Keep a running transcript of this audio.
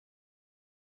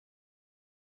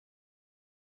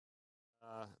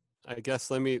I guess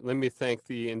let me thank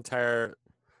the entire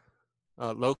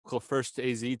local First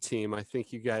AZ team. I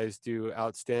think you guys do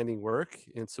outstanding work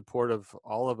in support of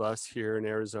all of us here in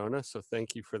Arizona. So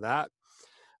thank you for that.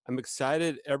 I'm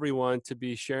excited, everyone, to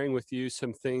be sharing with you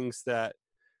some things that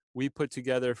we put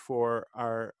together for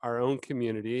our own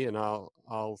community, and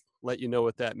I'll let you know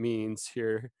what that means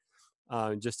here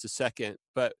in just a second.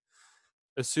 But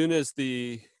as soon as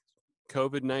the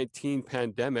COVID-19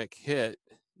 pandemic hit,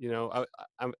 I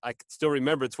can still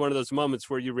remember. It's one of those moments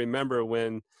where you remember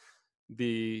when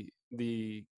the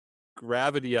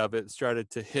gravity of it started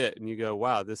to hit, and you go,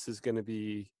 "Wow, this is going to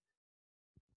be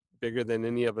bigger than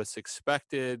any of us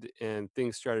expected," and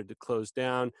things started to close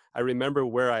down. I remember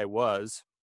where I was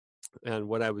and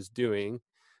what I was doing.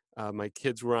 My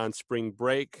kids were on spring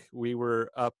break. We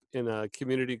were up in a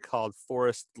community called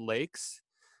Forest Lakes,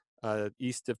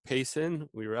 east of Payson.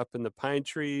 We were up in the pine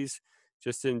trees,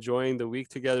 just enjoying the week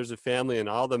together as a family, and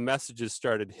all the messages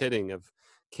started hitting of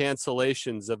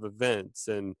cancellations of events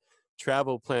and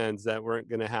travel plans that weren't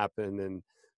going to happen and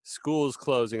schools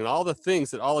closing and all the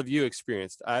things that all of you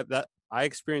experienced. I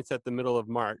experienced at the middle of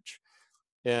March,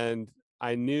 and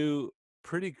I knew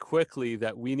pretty quickly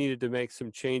that we needed to make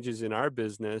some changes in our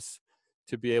business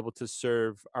to be able to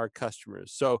serve our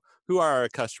customers. So, who are our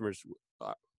customers?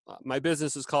 My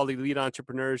business is called Elite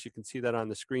Entrepreneurs. You can see that on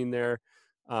the screen there.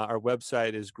 Our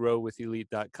website is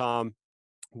growwithelite.com.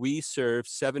 We serve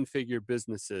seven-figure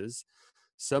businesses.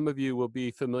 Some of you will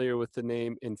be familiar with the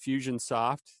name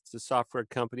Infusionsoft. It's a software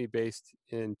company based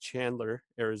in Chandler,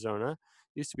 Arizona.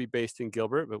 It used to be based in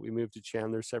Gilbert, but we moved to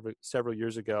Chandler several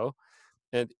years ago.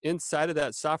 And inside of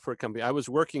that software company, I was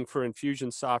working for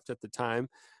Infusionsoft at the time,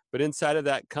 but inside of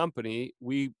that company,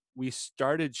 we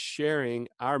started sharing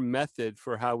our method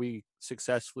for how we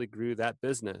successfully grew that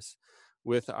business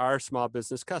with our small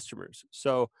business customers.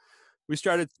 So we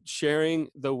started sharing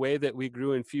the way that we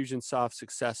grew Infusionsoft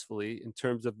successfully in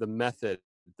terms of the method,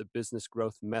 the business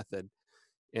growth method.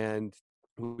 And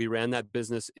we ran that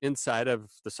business inside of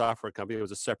the software company. It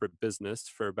was a separate business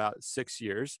for about 6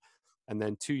 years. And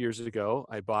then 2 years ago,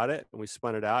 I bought it and we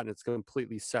spun it out, and it's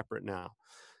completely separate now.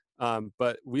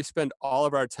 But we spend all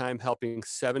of our time helping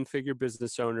seven-figure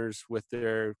business owners with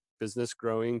their business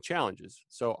growing challenges.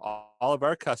 So all of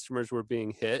our customers were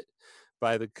being hit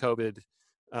by the COVID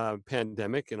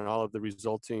pandemic and all of the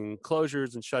resulting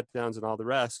closures and shutdowns and all the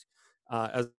rest.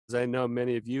 As I know,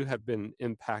 many of you have been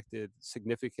impacted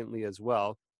significantly as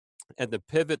well. And the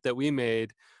pivot that we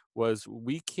made was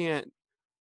we can't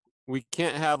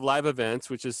have live events,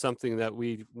 which is something that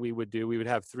we would do. We would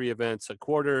have 3 events a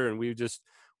quarter, and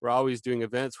we're always doing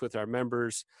events with our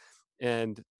members.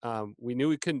 And we knew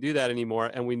we couldn't do that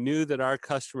anymore, and we knew that our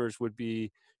customers would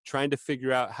be trying to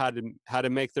figure out how to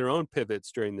make their own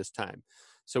pivots during this time.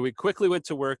 So we quickly went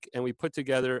to work and we put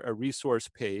together a resource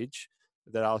page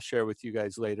that I'll share with you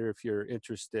guys later if you're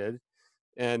interested.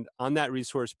 And on that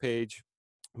resource page,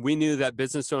 we knew that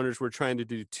business owners were trying to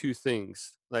do 2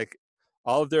 things. Like,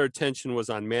 all of their attention was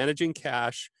on managing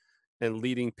cash and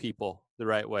leading people the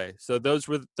right way. So those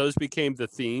became the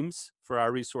themes for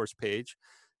our resource page: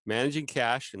 managing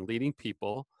cash and leading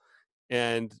people.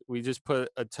 And we just put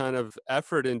a ton of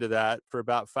effort into that for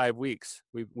about 5 weeks.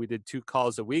 We did 2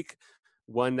 calls a week,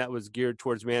 one that was geared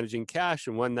towards managing cash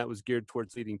and one that was geared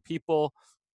towards leading people.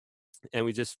 And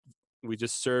we just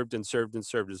served and served and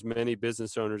served as many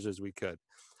business owners as we could.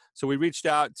 So we reached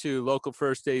out to local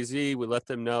First AZ. We let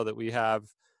them know that we have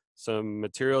some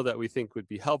material that we think would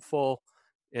be helpful.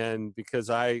 And because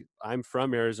I'm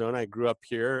from Arizona, I grew up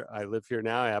here, I live here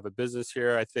now, I have a business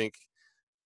here, I think,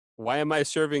 why am I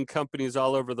serving companies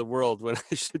all over the world when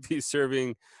I should be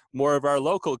serving more of our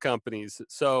local companies?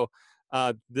 So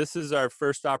this is our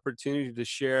first opportunity to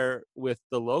share with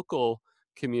the local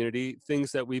community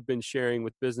things that we've been sharing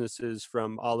with businesses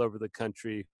from all over the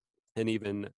country and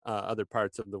even other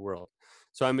parts of the world.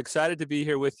 So I'm excited to be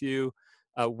here with you.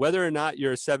 Whether or not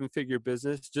you're a seven-figure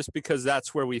business, just because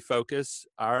that's where we focus,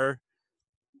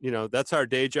 that's our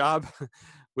day job.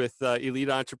 With elite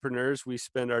entrepreneurs, we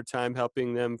spend our time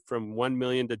helping them from 1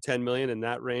 million to 10 million, in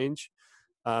that range.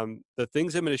 The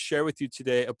things I'm going to share with you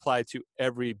today apply to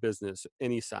every business,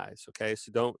 any size. Okay,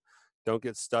 so don't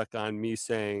get stuck on me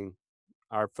saying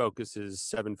our focus is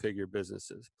seven-figure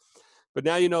businesses. But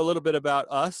now you know a little bit about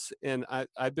us, and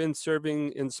I've been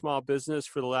serving in small business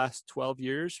for the last 12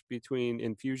 years between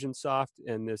Infusionsoft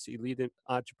and this elite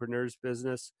entrepreneurs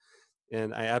business,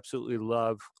 and I absolutely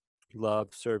love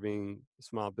serving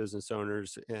small business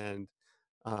owners, and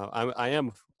I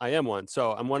am one.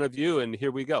 So I'm one of you, and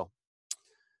here we go.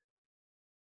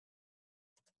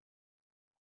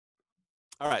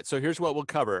 All right, so here's what we'll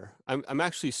cover. I'm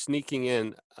actually sneaking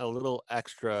in a little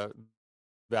extra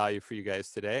value for you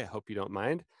guys today. I hope you don't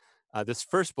mind. This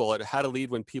first bullet, how to lead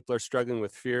when people are struggling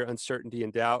with fear, uncertainty,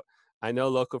 and doubt. I know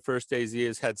Local First AZ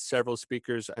has had several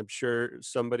speakers. I'm sure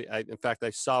in fact,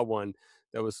 I saw one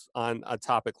that was on a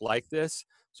topic like this.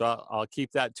 So I'll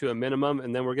keep that to a minimum.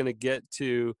 And then we're going to get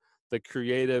to the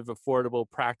creative, affordable,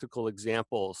 practical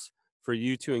examples for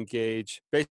you to engage,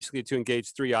 basically to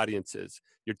engage three audiences: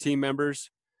 your team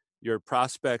members, your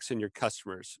prospects, and your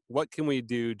customers. What can we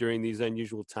do during these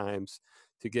unusual times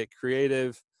to get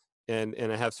creative? And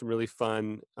I have some really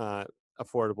fun,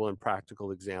 affordable, and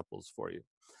practical examples for you.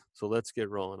 So let's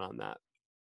get rolling on that.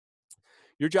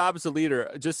 Your job as a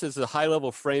leader, just as a high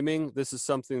level framing, this is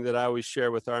something that I always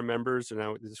share with our members, and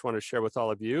I just want to share with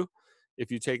all of you. If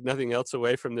you take nothing else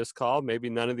away from this call, maybe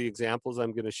none of the examples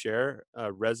I'm going to share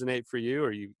resonate for you,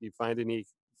 or you find any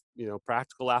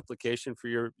practical application for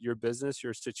your business,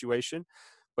 your situation.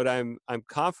 But I'm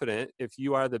confident if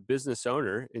you are the business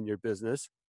owner in your business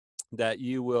that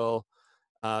you will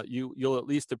you'll at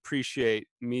least appreciate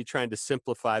me trying to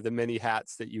simplify the many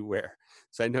hats that you wear.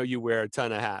 So I know you wear a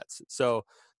ton of hats. So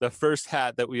the first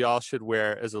hat that we all should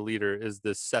wear as a leader is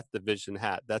the set the vision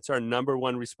hat. That's our number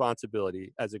one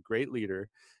responsibility as a great leader.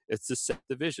 It's to set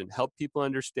the vision, help people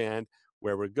understand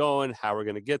where we're going, how we're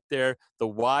going to get there, the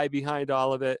why behind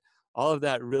all of it. All of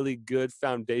that really good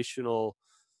foundational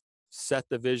set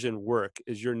the vision work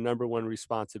is your number one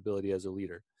responsibility as a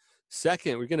leader.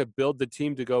 Second, we're going to build the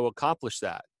team to go accomplish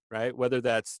that, right? Whether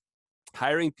that's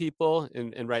hiring people,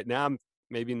 and right now,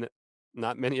 maybe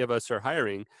not many of us are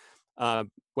hiring.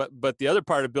 But the other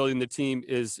part of building the team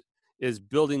is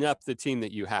building up the team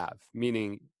that you have,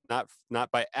 meaning not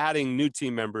by adding new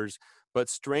team members, but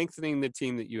strengthening the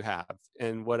team that you have.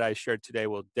 And what I shared today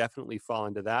will definitely fall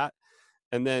into that.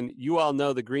 And then you all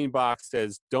know the green box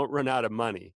says, don't run out of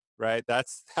money, right?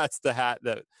 That's the hat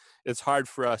that it's hard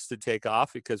for us to take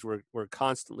off because we're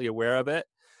constantly aware of it.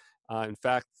 In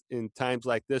fact, in times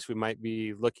like this, we might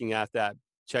be looking at that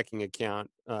checking account.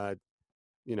 I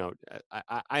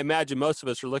imagine most of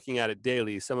us are looking at it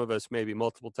daily. Some of us maybe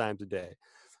multiple times a day.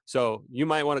 So you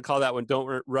might want to call that one,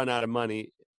 don't run out of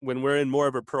money. When we're in more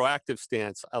of a proactive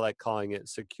stance, I like calling it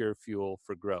secure fuel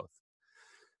for growth.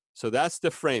 So that's the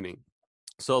framing.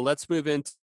 So let's move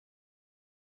into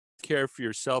care for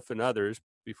yourself and others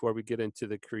before we get into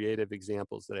the creative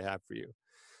examples that I have for you.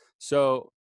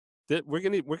 So we're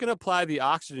gonna apply the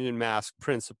oxygen mask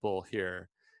principle here.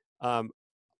 Um,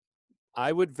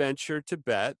 I would venture to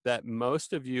bet that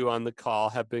most of you on the call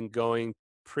have been going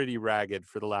pretty ragged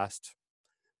for the last,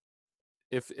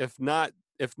 if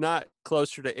not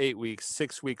closer to 8 weeks,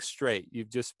 6 weeks straight. You've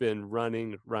just been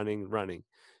running,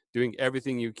 doing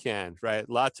everything you can, right?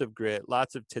 Lots of grit,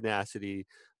 lots of tenacity,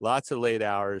 lots of late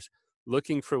hours,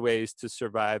 looking for ways to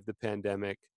survive the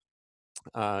pandemic,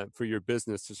 for your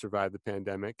business to survive the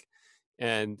pandemic.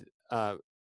 And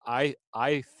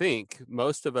I think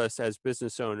most of us as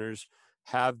business owners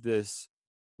have this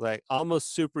like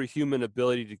almost superhuman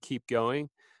ability to keep going.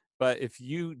 But if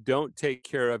you don't take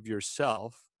care of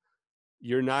yourself,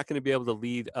 you're not going to be able to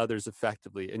lead others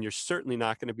effectively. And you're certainly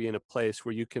not going to be in a place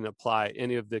where you can apply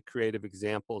any of the creative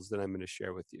examples that I'm going to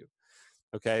share with you.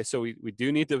 Okay, so we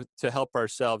do need to help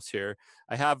ourselves here.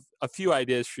 I have a few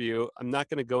ideas for you. I'm not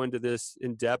going to go into this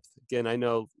in depth. Again, I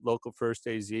know Local First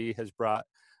AZ has brought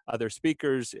other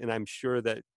speakers, and I'm sure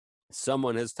that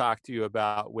someone has talked to you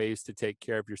about ways to take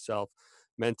care of yourself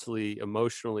mentally,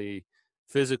 emotionally,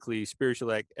 physically,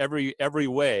 spiritually, like every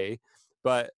way.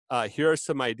 But here are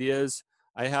some ideas.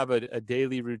 I have a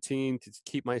daily routine to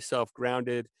keep myself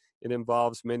grounded. It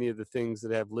involves many of the things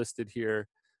that I've listed here.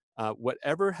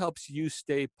 Whatever helps you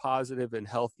stay positive and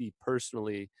healthy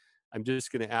personally, I'm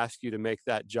just going to ask you to make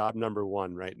that job number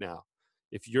one right now.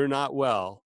 If you're not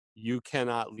well, you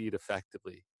cannot lead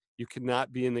effectively. You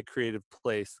cannot be in the creative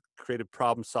place, creative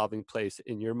problem solving place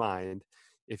in your mind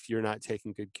if you're not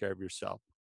taking good care of yourself.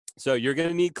 So you're going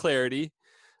to need clarity.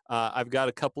 I've got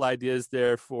a couple ideas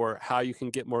there for how you can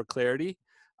get more clarity.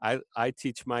 I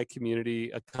teach my community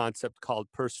a concept called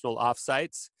personal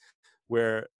offsites,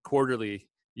 where quarterly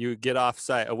you get off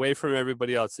site away from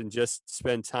everybody else and just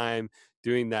spend time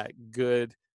doing that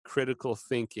good critical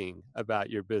thinking about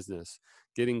your business,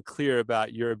 getting clear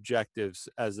about your objectives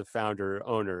as a founder or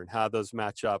owner and how those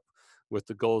match up with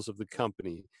the goals of the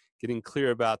company, getting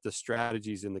clear about the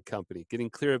strategies in the company, getting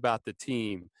clear about the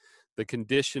team, the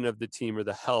condition of the team or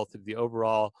the health of the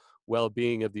overall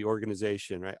well-being of the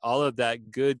organization, right? All of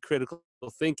that good critical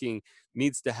thinking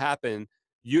needs to happen.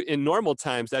 In normal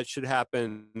times, that should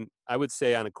happen, I would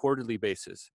say, on a quarterly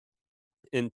basis.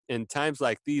 In times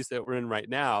like these that we're in right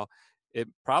now, it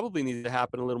probably needs to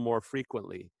happen a little more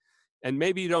frequently. And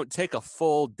maybe you don't take a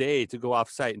full day to go off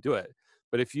site and do it.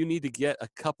 But if you need to get a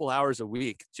couple hours a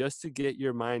week just to get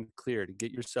your mind clear, to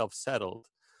get yourself settled,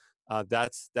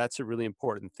 that's a really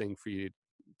important thing for you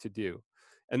to do.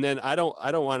 And then I don't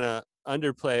want to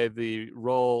underplay the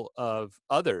role of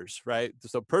others, right?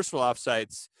 So personal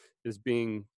offsites is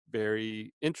being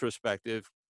very introspective.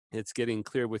 It's getting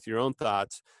clear with your own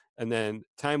thoughts. And then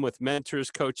time with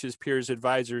mentors, coaches, peers,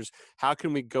 advisors. How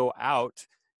can we go out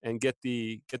and get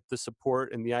the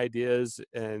support and the ideas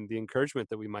and the encouragement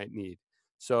that we might need?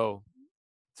 So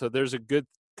so there's a good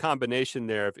combination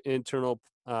there of internal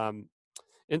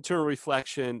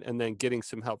reflection and then getting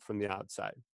some help from the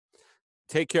outside.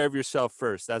 Take care of yourself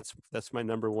first. That's my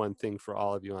number one thing for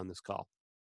all of you on this call.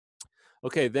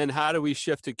 Okay, then how do we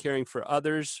shift to caring for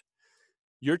others?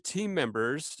 Your team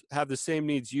members have the same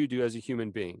needs you do as a human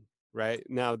being, right?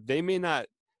 Now, they may not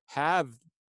have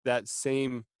that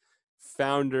same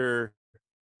founder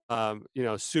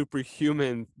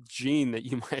superhuman gene that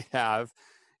you might have.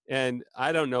 And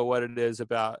I don't know what it is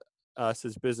about us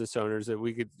as business owners that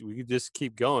we could just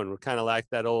keep going. We're kind of like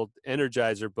that old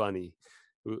Energizer bunny,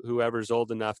 whoever's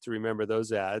old enough to remember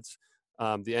those ads.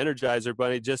 The Energizer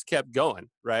bunny just kept going,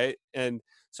 right? And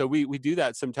so we do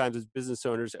that sometimes as business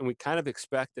owners, and we kind of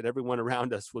expect that everyone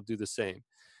around us will do the same.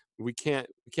 We can't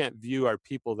view our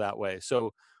people that way.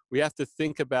 So we have to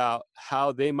think about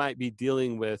how they might be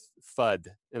dealing with FUD.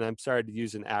 And I'm sorry to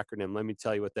use an acronym. Let me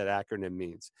tell you what that acronym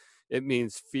means. It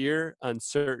means fear,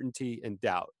 uncertainty, and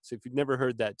doubt. So if you've never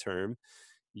heard that term,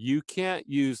 you can't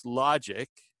use logic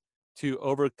to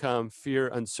overcome fear,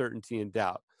 uncertainty, and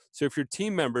doubt. So if your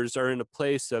team members are in a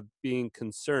place of being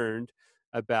concerned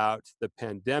about the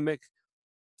pandemic,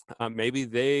 maybe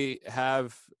they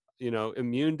have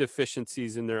immune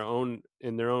deficiencies in their own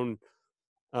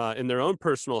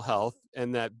personal health,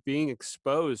 and that being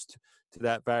exposed to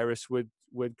that virus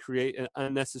would create an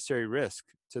unnecessary risk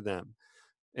to them.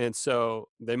 And so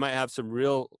they might have some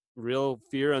real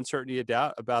fear, uncertainty, and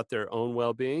doubt about their own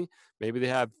well-being. Maybe they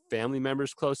have family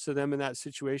members close to them in that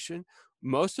situation.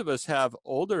 Most of us have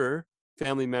older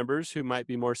family members who might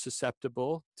be more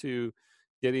susceptible to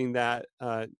getting that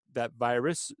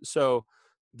virus. So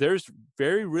there's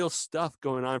very real stuff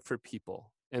going on for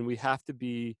people, and we have to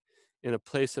be in a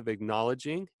place of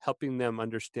acknowledging, helping them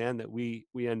understand that we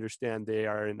understand they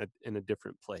are in a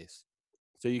different place.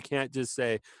 So you can't just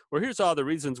say, well, here's all the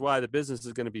reasons why the business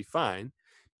is going to be fine.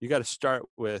 You got to start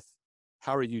with,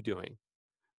 how are you doing?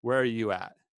 Where are you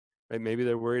at? Right? Maybe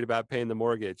they're worried about paying the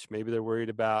mortgage. Maybe they're worried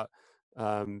about,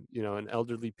 an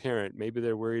elderly parent. Maybe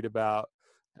they're worried about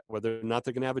whether or not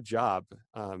they're going to have a job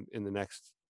in the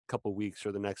next couple weeks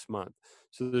or the next month.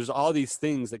 So there's all these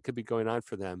things that could be going on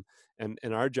for them. And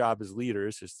our job as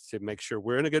leaders is to make sure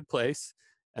we're in a good place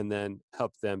and then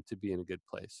help them to be in a good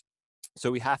place. So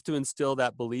we have to instill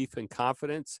that belief and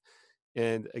confidence.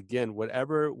 And again,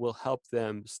 whatever will help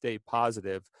them stay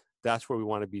positive, that's where we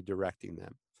want to be directing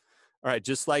them. All right,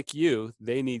 just like you,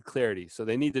 they need clarity. So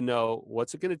they need to know,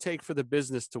 what's it going to take for the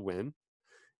business to win?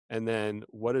 And then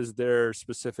what is their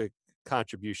specific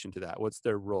contribution to that? What's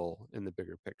their role in the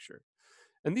bigger picture?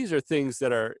 And these are things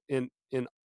that are in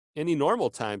any normal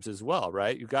times as well,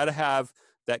 right? You got to have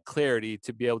that clarity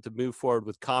to be able to move forward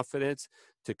with confidence,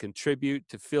 to contribute,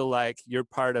 to feel like you're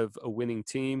part of a winning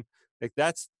team. Like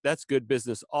that's good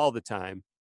business all the time.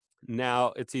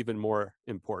 Now it's even more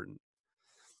important.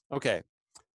 Okay,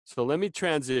 so let me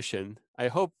transition. I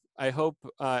hope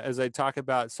as I talk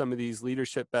about some of these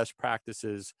leadership best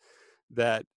practices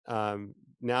that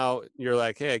now you're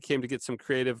like, hey, I came to get some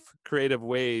creative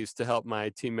ways to help my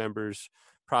team members,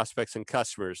 prospects, and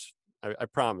customers. I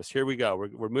promise. Here we go.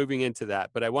 We're moving into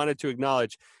that. But I wanted to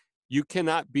acknowledge, you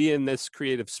cannot be in this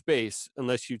creative space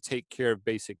unless you take care of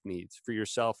basic needs for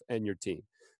yourself and your team.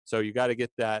 So you got to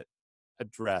get that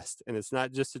addressed. And it's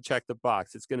not just to check the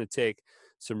box. It's going to take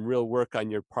some real work on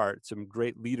your part, some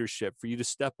great leadership for you to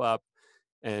step up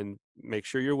and make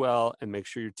sure you're well and make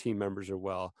sure your team members are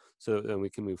well, so then we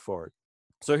can move forward.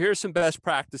 So here's some best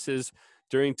practices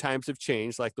during times of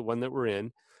change like the one that we're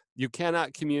in. You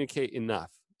cannot communicate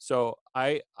enough. So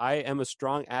I am a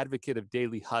strong advocate of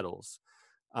daily huddles.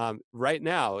 Right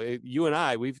now, you and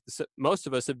I, most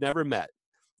of us have never met,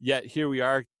 yet here we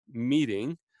are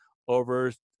meeting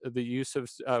over the use of,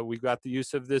 we've got the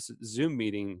use of this Zoom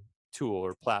meeting tool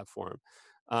or platform.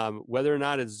 Whether or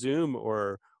not it's Zoom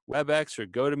or WebEx or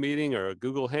GoToMeeting or a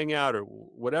Google Hangout or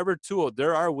whatever tool,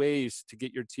 there are ways to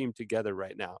get your team together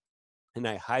right now. And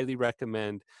I highly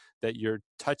recommend that you're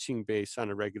touching base on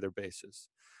a regular basis.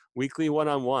 Weekly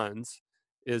one-on-ones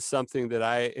is something that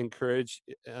I encourage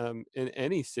in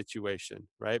any situation,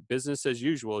 right? Business as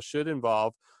usual should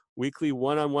involve weekly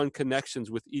one-on-one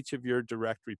connections with each of your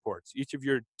direct reports, each of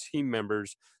your team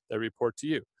members that report to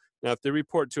you. Now, if they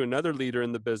report to another leader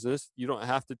in the business, you don't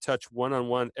have to touch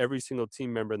one-on-one every single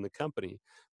team member in the company.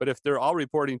 But if they're all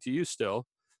reporting to you still,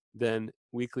 then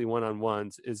weekly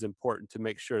one-on-ones is important to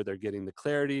make sure they're getting the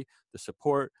clarity, the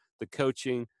support, the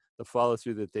coaching, the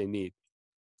follow-through that they need.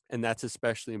 And that's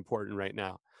especially important right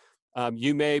now.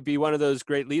 You may be one of those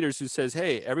great leaders who says,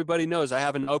 hey, everybody knows I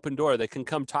have an open door. They can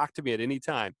come talk to me at any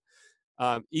time.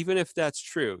 Even if that's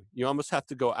true, you almost have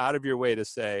to go out of your way to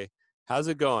say, how's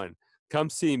it going? Come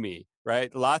see me,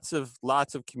 right? Lots of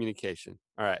communication.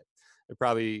 All right. I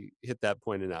probably hit that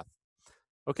point enough.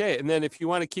 Okay. And then if you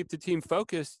want to keep the team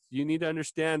focused, you need to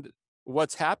understand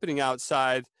what's happening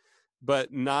outside,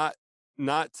 but not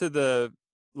to the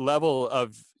level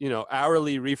of,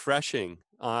 hourly refreshing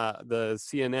the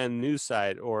CNN news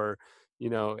site, or,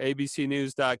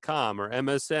 abcnews.com or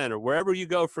MSN or wherever you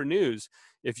go for news.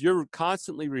 If you're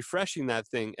constantly refreshing that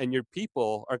thing and your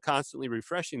people are constantly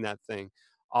refreshing that thing,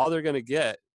 all they're going to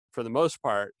get for the most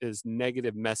part is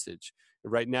negative message.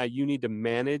 Right now, you need to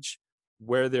manage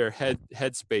where their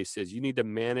headspace is. You need to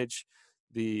manage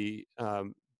the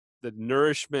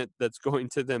nourishment that's going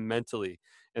to them mentally.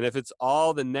 And if it's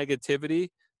all the negativity,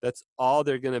 that's all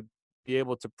they're going to be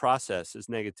able to process is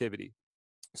negativity.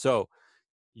 So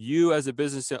you as a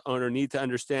business owner need to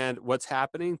understand what's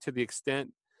happening to the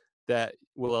extent that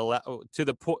will allow to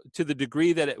the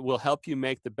degree that it will help you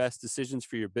make the best decisions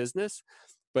for your business.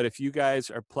 But if you guys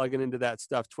are plugging into that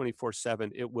stuff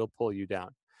 24/7, it will pull you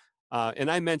down.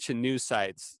 And I mentioned news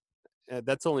sites.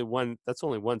 That's only one. That's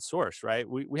only one source, right?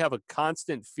 We have a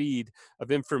constant feed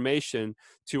of information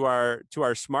to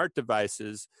our smart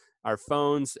devices, our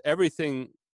phones.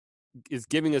 Everything is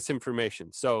giving us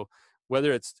information. So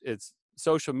whether it's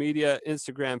social media,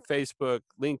 Instagram, Facebook,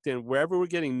 LinkedIn, wherever we're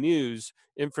getting news,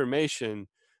 information,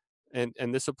 and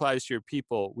this applies to your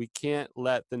people, we can't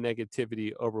let the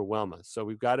negativity overwhelm us. So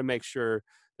we've got to make sure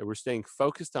that we're staying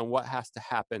focused on what has to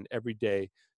happen every day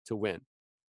to win.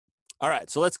 All right,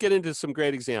 so let's get into some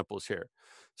great examples here.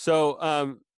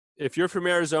 So if you're from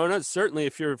Arizona, certainly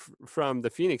if you're from the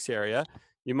Phoenix area,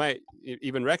 you might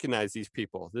even recognize these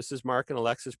people. This is Mark and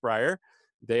Alexis Breyer.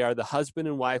 They are the husband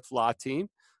and wife law team.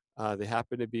 They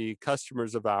happen to be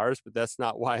customers of ours, but that's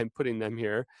not why I'm putting them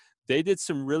here. They did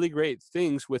some really great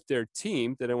things with their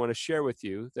team that I want to share with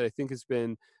you that I think has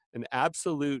been an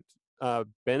absolute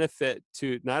benefit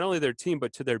to not only their team,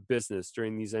 but to their business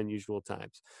during these unusual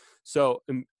times. So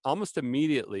almost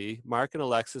immediately, Mark and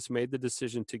Alexis made the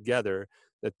decision together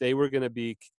that they were going to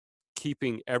be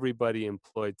keeping everybody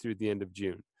employed through the end of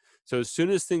June. So as soon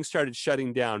as things started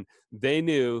shutting down, they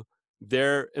knew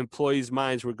their employees'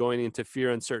 minds were going into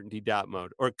fear, uncertainty, doubt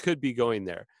mode, or could be going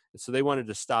there. And so they wanted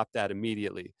to stop that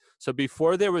immediately. So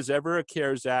before there was ever a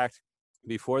CARES Act,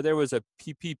 before there was a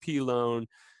PPP loan,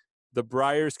 the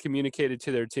Breyers communicated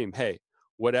to their team, hey,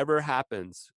 whatever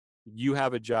happens, you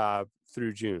have a job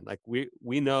through June. Like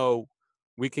we know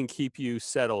we can keep you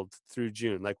settled through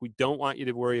June. Like we don't want you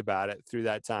to worry about it through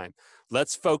that time.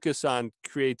 Let's focus on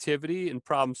creativity and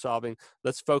problem solving.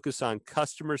 Let's focus on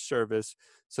customer service.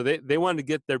 So they wanted to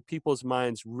get their people's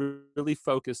minds really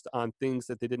focused on things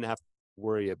that they didn't have to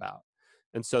worry about.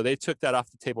 And so they took that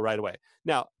off the table right away.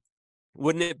 Now,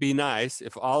 wouldn't it be nice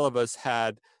if all of us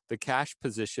had the cash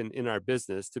position in our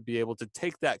business to be able to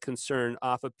take that concern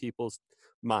off of people's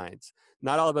minds?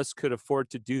 Not all of us could afford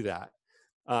to do that.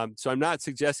 So I'm not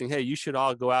suggesting, hey, you should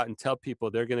all go out and tell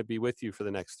people they're going to be with you for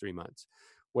the next 3 months.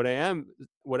 What I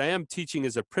am teaching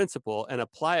is a principle, and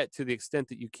apply it to the extent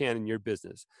that you can in your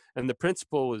business. And the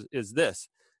principle is this: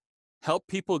 help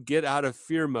people get out of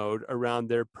fear mode around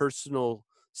their personal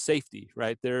safety,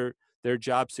 right? Their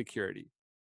job security.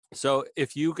 So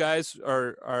if you guys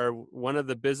are one of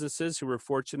the businesses who were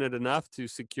fortunate enough to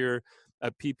secure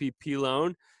a PPP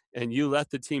loan, and you let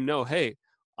the team know, hey,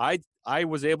 I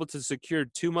was able to secure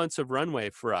 2 months of runway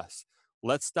for us.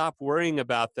 Let's stop worrying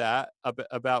about that,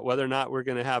 about whether or not we're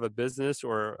going to have a business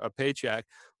or a paycheck.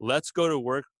 Let's go to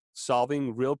work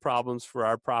solving real problems for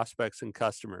our prospects and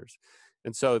customers.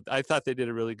 And so I thought they did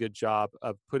a really good job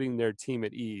of putting their team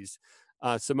at ease.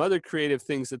 Some other creative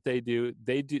things that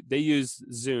they use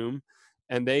Zoom,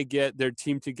 and they get their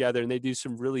team together and they do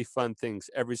some really fun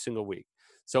things every single week.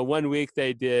 So one week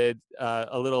they did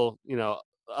a little,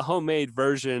 a homemade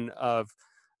version of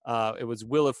it was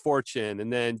Wheel of Fortune,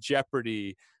 and then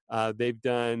Jeopardy. They've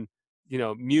done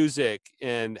music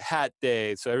and hat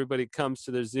day, so everybody comes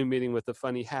to their Zoom meeting with a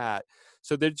funny hat.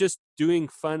 So they're just doing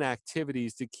fun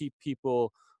activities to keep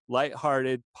people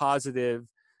lighthearted, positive,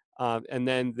 and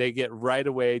then they get right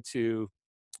away to,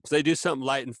 so they do something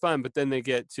light and fun, but then they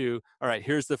get to, all right,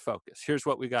 here's the focus. Here's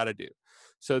what we got to do.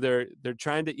 So they're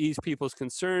trying to ease people's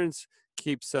concerns,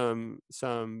 keep some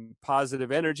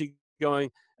positive energy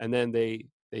going, and then they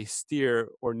steer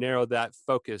or narrow that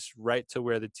focus right to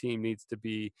where the team needs to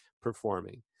be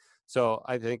performing. So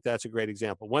I think that's a great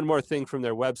example. One more thing from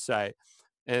their website,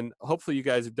 and hopefully you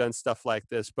guys have done stuff like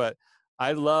this, but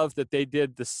I love that they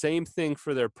did the same thing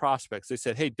for their prospects. They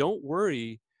said, hey, don't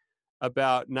worry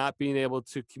about not being able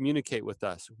to communicate with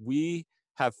us. We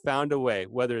have found a way,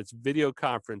 whether it's video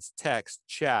conference, text,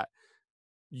 chat.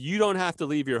 You don't have to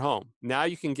leave your home. Now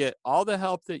you can get all the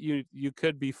help that you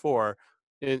could before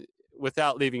in,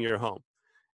 without leaving your home.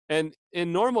 And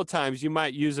in normal times, you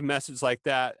might use a message like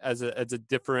that as a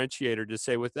differentiator to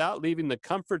say, without leaving the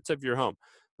comforts of your home.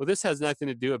 Well, this has nothing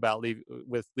to do about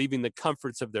with leaving the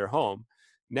comforts of their home.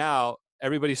 Now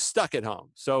everybody's stuck at home.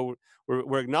 So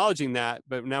we're acknowledging that,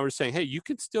 but now we're saying, hey, you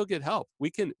can still get help. We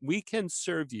can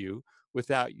serve you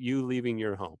without you leaving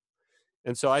your home.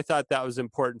 And so I thought that was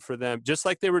important for them, just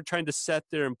like they were trying to set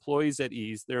their employees at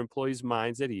ease, their employees'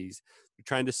 minds at ease. They're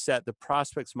trying to set the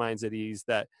prospects' minds at ease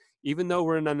that even though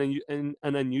we're in an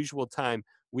unusual time,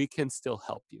 we can still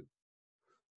help you.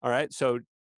 All right. So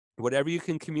whatever you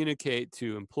can communicate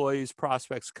to employees,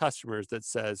 prospects, customers that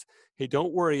says, hey,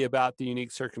 don't worry about the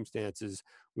unique circumstances.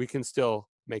 We can still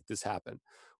make this happen.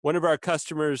 One of our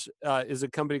customers is a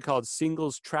company called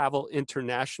Singles Travel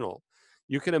International.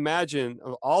 You can imagine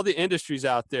of all the industries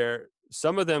out there,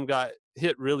 some of them got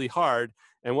hit really hard,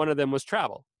 and one of them was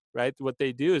travel, right? What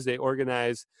they do is they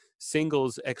organize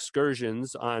singles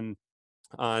excursions on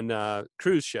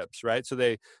cruise ships, right? So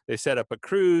they set up a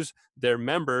cruise. Their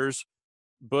members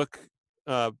book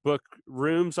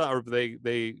rooms, or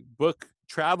they book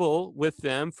travel with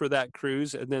them for that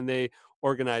cruise, and then they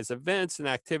organize events and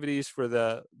activities for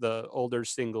the older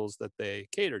singles that they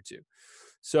cater to.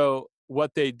 So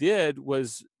what they did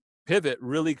was pivot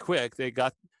really quick. They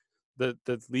got the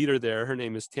leader there, her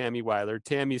name is Tammy Weiler.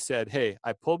 Tammy said, hey,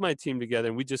 I pulled my team together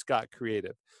and we just got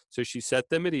creative. So she set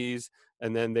them at ease,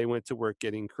 and then they went to work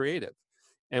getting creative.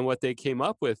 And what they came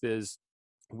up with is,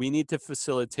 we need to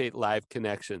facilitate live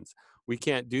connections. We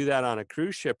can't do that on a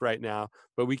cruise ship right now,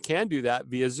 but we can do that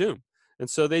via Zoom. And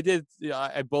so they did,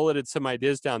 I bulleted some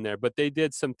ideas down there, but they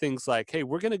did some things like, hey,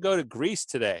 we're going to go to Greece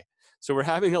today. So we're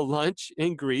having a lunch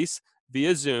in Greece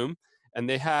via Zoom. And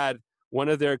they had one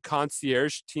of their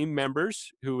concierge team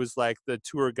members who was like the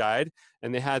tour guide,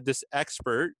 and they had this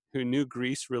expert who knew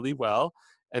Greece really well.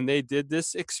 And they did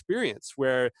this experience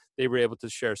where they were able to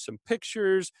share some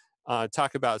pictures,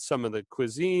 talk about some of the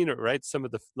cuisine, or right, some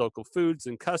of the local foods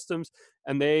and customs,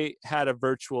 and they had a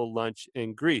virtual lunch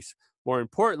in Greece. More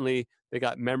importantly, they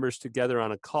got members together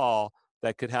on a call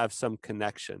that could have some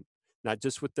connection, not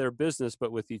just with their business,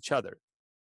 but with each other.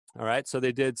 All right, so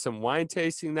they did some wine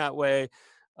tasting that way.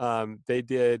 They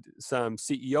did some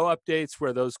CEO updates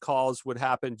where those calls would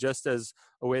happen just as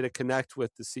a way to connect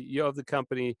with the CEO of the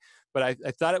company. But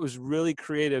I thought it was really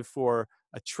creative for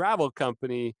a travel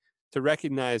company to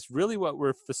recognize really what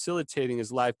we're facilitating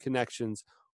is live connections.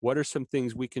 What are some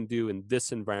things we can do in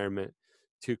this environment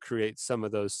to create some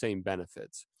of those same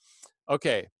benefits?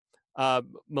 Okay,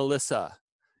 Melissa,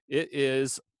 it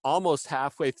is almost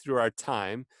halfway through our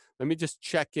time. Let me just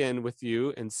check in with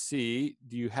you and see,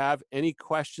 do you have any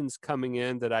questions coming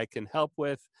in that I can help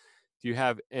with? Do you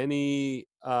have any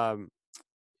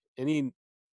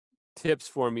tips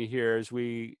for me here as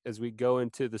we go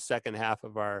into the second half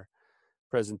of our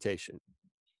presentation?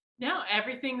 No,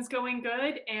 everything's going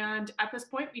good. And at this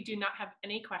point, we do not have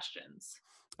any questions.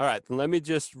 All right, then let me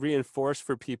just reinforce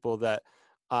for people that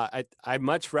I'd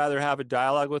much rather have a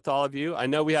dialogue with all of you. I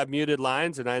know we have muted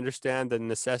lines, and I understand the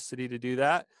necessity to do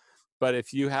that. But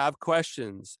if you have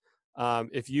questions,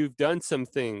 if you've done some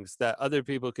things that other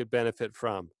people could benefit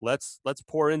from, let's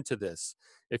pour into this.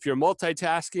 If you're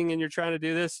multitasking and you're trying to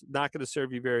do this, not going to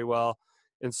serve you very well.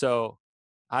 And so,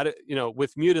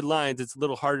 with muted lines, it's a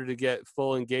little harder to get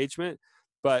full engagement.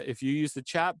 But if you use the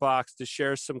chat box to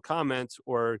share some comments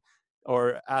or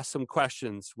ask some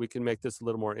questions, we can make this a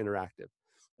little more interactive.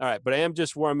 All right, but I am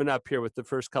just warming up here with the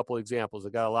first couple examples. I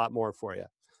got a lot more for you,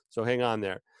 so hang on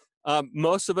there.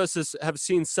 Most of us have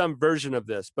seen some version of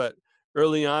this, but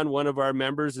early on, one of our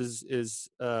members is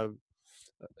a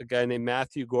guy named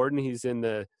Matthew Gordon. He's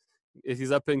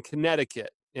up in Connecticut,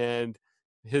 and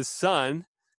his son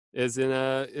is in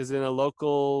a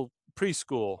local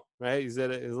preschool, right? He's at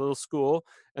a little school,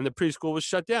 and the preschool was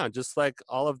shut down, just like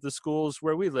all of the schools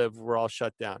where we live were all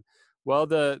shut down. Well,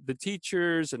 the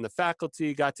teachers and the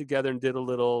faculty got together and did a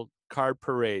little card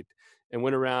parade and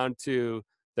went around to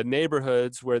the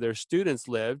neighborhoods where their students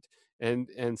lived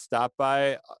and stop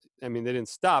by. I mean, they didn't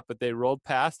stop, but they rolled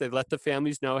past. They let the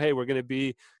families know, hey, we're going to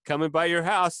be coming by your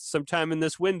house sometime in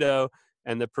this window.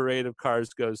 And the parade of cars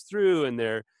goes through, and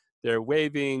they're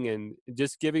waving and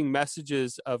just giving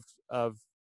messages of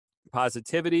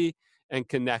positivity and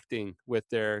connecting with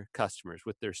their customers,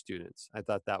 with their students. I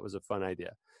thought that was a fun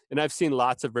idea. And I've seen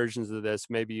lots of versions of this.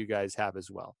 Maybe you guys have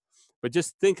as well. But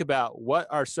just think about, what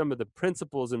are some of the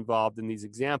principles involved in these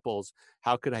examples?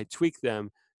 How could I tweak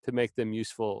them to make them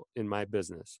useful in my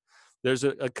business? There's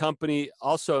a company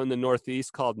also in the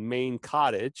Northeast called Maine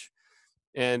Cottage,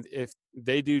 and if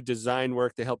they do design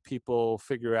work to help people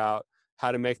figure out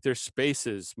how to make their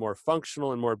spaces more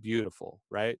functional and more beautiful,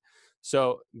 right?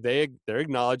 So they're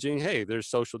acknowledging, hey, there's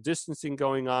social distancing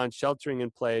going on, sheltering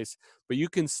in place, but you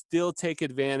can still take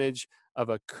advantage of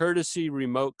a courtesy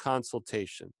remote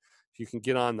consultation. If you can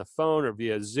get on the phone or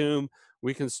via Zoom,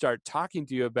 we can start talking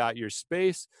to you about your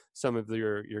space, some of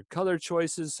your color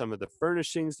choices, some of the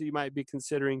furnishings that you might be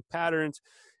considering, patterns.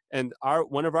 And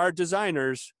one of our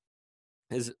designers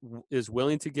is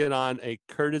willing to get on a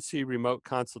courtesy remote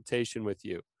consultation with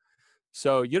you.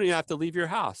 So you don't even have to leave your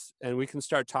house, and we can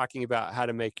start talking about how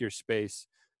to make your space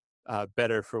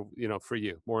better for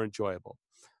you, more enjoyable.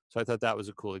 So I thought that was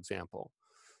a cool example.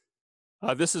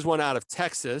 This is one out of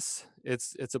Texas.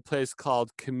 It's a place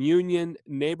called Communion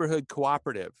Neighborhood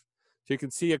Cooperative. So you can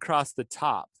see across the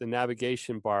top, the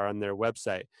navigation bar on their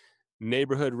website,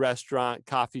 neighborhood restaurant,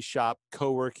 coffee shop,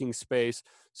 co-working space.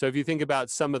 So if you think about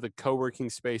some of the co-working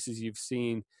spaces you've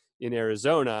seen in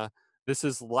Arizona, this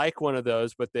is like one of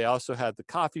those, but they also had the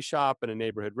coffee shop and a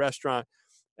neighborhood restaurant.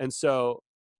 And so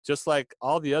just like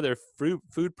all the other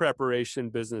food preparation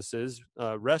businesses,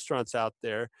 restaurants out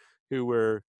there who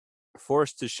were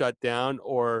forced to shut down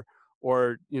or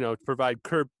provide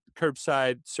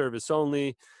curbside service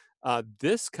only,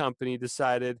 this company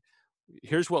decided,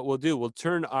 here's what we'll do. We'll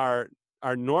turn our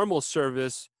normal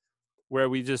service, where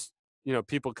we just,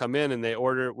 people come in and they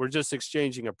order, we're just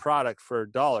exchanging a product for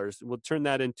dollars. We'll turn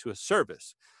that into a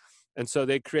service. And so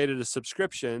they created a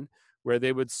subscription where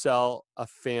they would sell a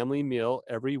family meal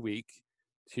every week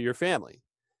to your family.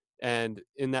 And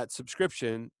in that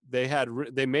subscription, they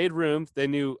made room. They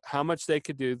knew how much they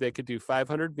could do. They could do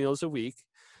 500 meals a week.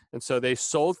 And so they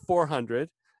sold 400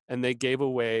 and they gave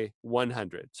away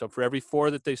 100. So for every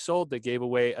 4 that they sold, they gave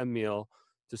away a meal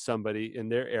to somebody in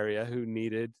their area who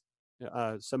needed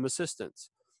some assistance.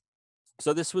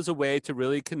 So this was a way to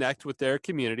really connect with their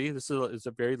community. This is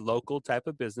a very local type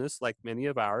of business, like many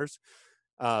of ours.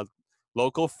 Uh,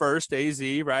 Local first, AZ,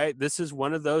 right? This is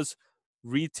one of those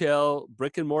retail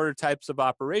brick and mortar types of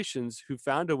operations who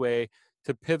found a way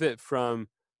to pivot from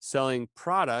selling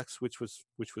products, which was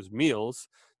meals,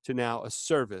 to now a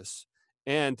service,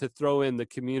 and to throw in the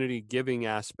community giving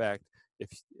aspect. If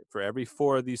for every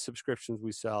 4 of these subscriptions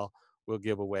we sell, we'll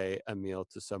give away a meal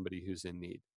to somebody who's in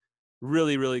need.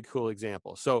 Really, really cool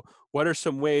example. So what are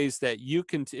some ways that you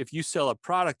can, if you sell a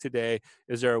product today,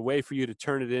 is there a way for you to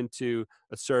turn it into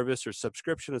a service or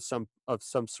subscription of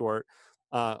some sort?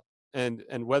 Uh, and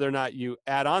whether or not you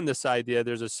add on this idea,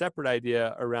 there's a separate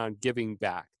idea around giving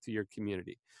back to your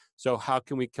community. So how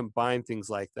can we combine things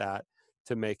like that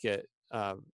to make it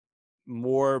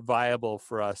more viable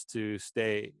for us to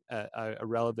stay a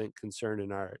relevant concern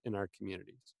in our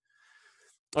communities?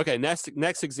 Okay,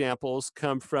 next examples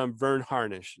come from Vern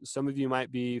Harnish. Some of you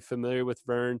might be familiar with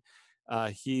Vern.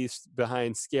 He's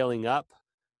behind Scaling Up,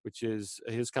 which is,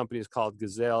 his company is called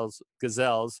Gazelles,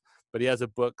 but he has a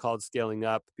book called Scaling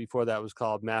Up. Before that was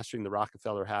called Mastering the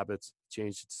Rockefeller Habits,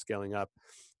 changed it to Scaling Up.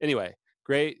 Anyway,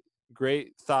 great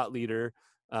thought leader,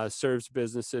 serves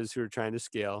businesses who are trying to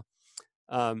scale.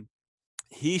 Um,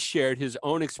 he shared his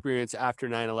own experience after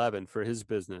 9/11 for his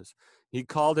business. He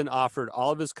called and offered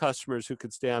all of his customers who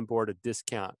could stay on board a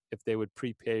discount if they would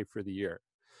prepay for the year.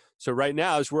 So right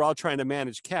now, as we're all trying to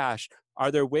manage cash,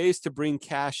 are there ways to bring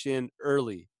cash in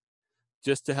early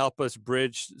just to help us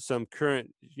bridge some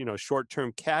current,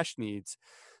 short-term cash needs?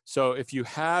 So if you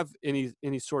have any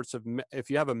sorts of, if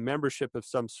you have a membership of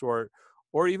some sort,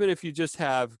 or even if you just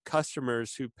have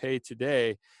customers who pay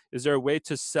today, is there a way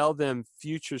to sell them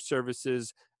future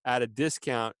services at a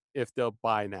discount if they'll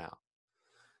buy now?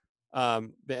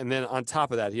 And then on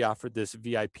top of that, he offered this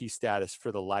VIP status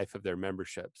for the life of their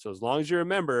membership. So as long as you're a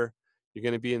member, you're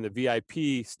going to be in the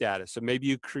VIP status. So maybe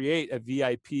you create a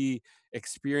VIP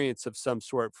experience of some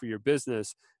sort for your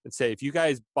business and say, if you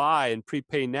guys buy and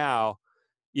prepay now,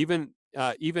 even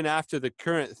after the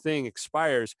current thing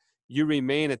expires, you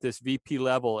remain at this VP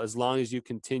level as long as you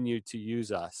continue to use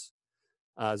us,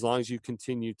 as long as you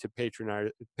continue to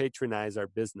patronize our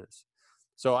business.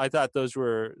 So I thought those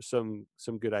were some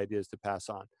good ideas to pass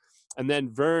on. And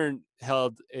then Vern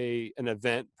held an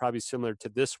event probably similar to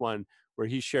this one, where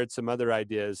he shared some other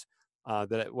ideas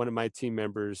that one of my team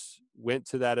members went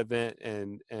to that event,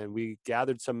 and we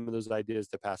gathered some of those ideas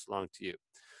to pass along to you.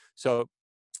 So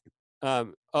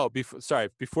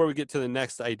before we get to the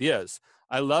next ideas,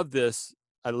 I love this.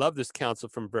 I love this counsel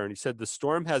from Vern. He said the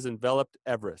storm has enveloped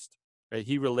Everest. Right?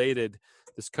 He related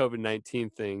this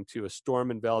COVID-19 thing to a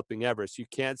storm enveloping Everest. You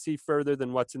can't see further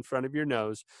than what's in front of your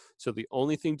nose. So the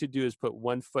only thing to do is put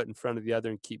one foot in front of the other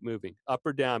and keep moving, up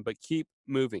or down, but keep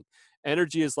moving.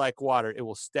 Energy is like water. It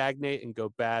will stagnate and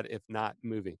go bad if not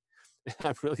moving.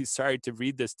 I'm really sorry to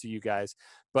read this to you guys,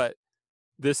 but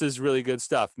this is really good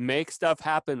stuff. Make stuff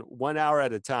happen 1 hour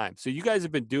at a time. So you guys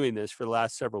have been doing this for the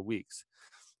last several weeks,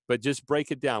 but just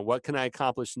break it down. What can I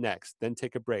accomplish next? Then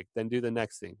take a break. Then do the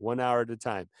next thing 1 hour at a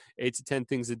time, 8 to 10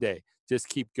 things a day. Just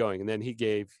keep going. And then he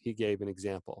gave an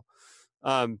example.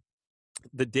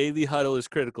 The daily huddle is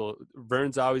critical.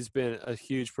 Vern's always been a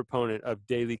huge proponent of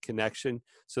daily connection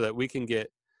so that we can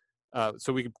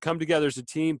so we can come together as a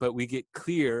team, but we get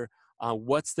clear on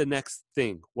what's the next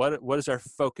thing. What is our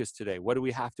focus today? What do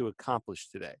we have to accomplish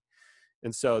today?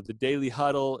 And so the daily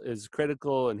huddle is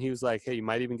critical. And he was like, hey, you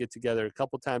might even get together a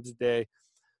couple times a day.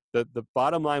 The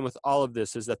bottom line with all of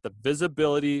this is that the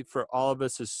visibility for all of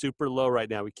us is super low right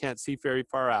now. We can't see very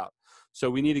far out. So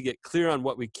we need to get clear on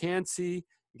what we can see,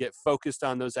 get focused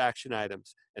on those action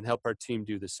items, and help our team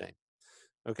do the same.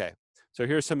 Okay, so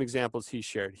here's some examples he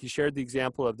shared. He shared the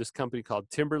example of this company called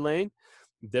Timberlane.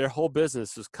 Their whole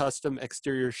business is custom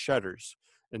exterior shutters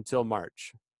until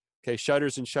March. Okay,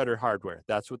 shutters and shutter hardware.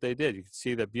 That's what they did. You can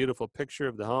see the beautiful picture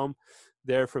of the home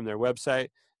there from their website.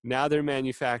 Now they're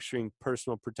manufacturing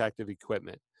personal protective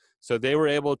equipment. So they were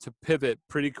able to pivot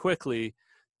pretty quickly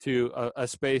to a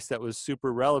space that was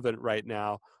super relevant right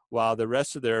now, while the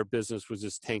rest of their business was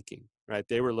just tanking, right?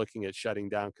 They were looking at shutting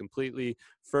down completely,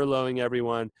 furloughing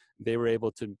everyone. They were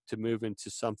able to move into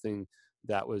something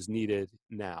that was needed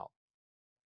now.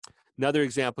 Another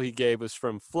example he gave was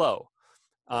from Flow.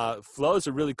 Flow is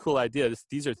a really cool idea.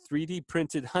 These are 3D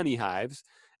printed honey hives,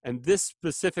 and this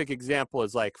specific example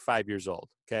is like 5 years old,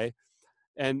 okay?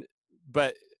 And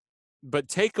but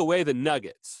take away the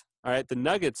nuggets, all right? The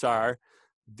nuggets are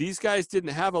these guys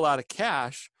didn't have a lot of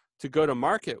cash to go to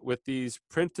market with these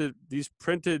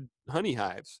printed honey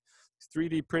hives,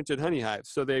 3D printed honey hives.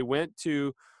 So they went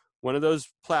to one of those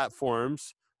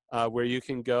platforms where you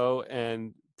can go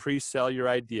and pre-sell your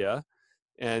idea.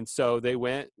 And so they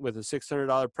went with a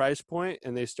 $600 price point,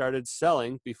 and they started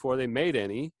selling before they made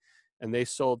any, and they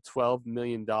sold $12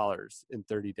 million in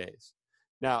 30 days.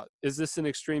 Now, is this an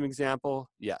extreme example?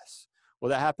 Yes. Will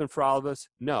that happen for all of us?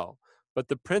 No. But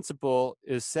the principle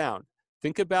is sound.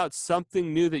 Think about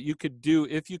something new that you could do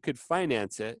if you could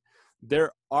finance it.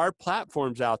 There are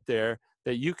platforms out there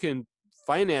that you can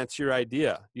finance your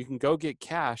idea. You can go get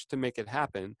cash to make it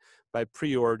happen by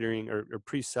pre-ordering or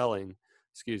pre-selling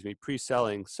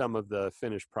some of the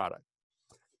finished product.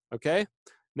 Okay,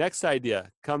 next idea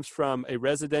comes from a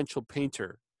residential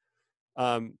painter.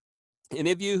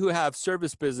 Any of you who have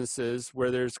service businesses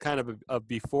where there's kind of a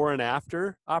before and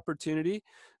after opportunity,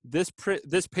 this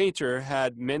painter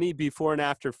had many before and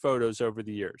after photos over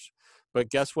the years. But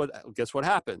guess what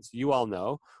happens? You all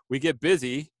know we get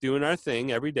busy doing our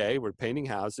thing every day. We're painting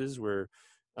houses, we're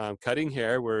cutting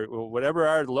hair, we're whatever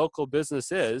our local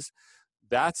business is.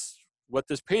 That's what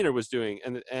this painter was doing.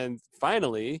 And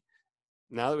finally,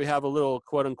 now that we have a little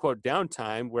quote unquote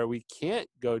downtime where we can't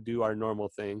go do our normal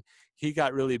thing, he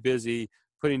got really busy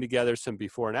putting together some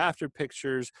before and after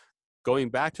pictures, going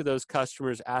back to those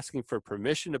customers, asking for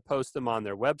permission to post them on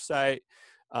their website.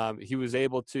 He was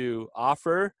able to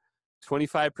offer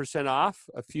 25% off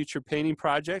a future painting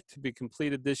project to be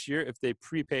completed this year if they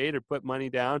prepaid or put money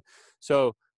down.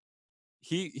 So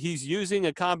he's using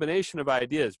a combination of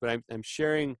ideas, but I'm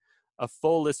sharing a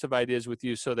full list of ideas with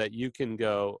you so that you can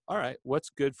go, all right, what's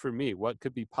good for me? What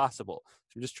could be possible?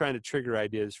 So I'm just trying to trigger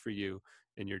ideas for you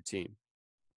and your team.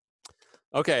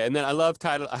 Okay, and then I love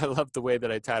the way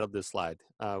that I titled this slide,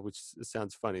 which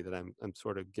sounds funny that I'm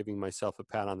sort of giving myself a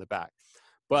pat on the back.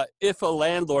 But if a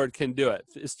landlord can do it,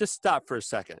 it's just stop for a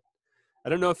second. I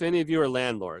don't know if any of you are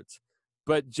landlords,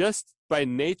 but just by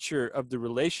nature of the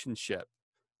relationship,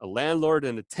 a landlord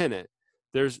and a tenant,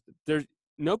 there's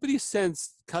nobody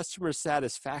sends customer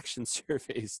satisfaction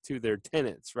surveys to their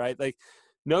tenants, right? Like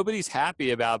nobody's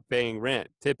happy about paying rent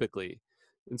typically.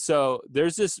 And so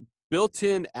there's this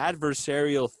built-in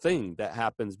adversarial thing that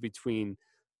happens between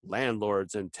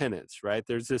landlords and tenants, right?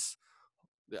 There's this,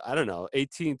 I don't know,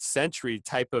 18th century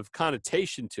type of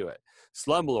connotation to it.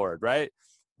 Slumlord, right?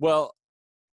 Well,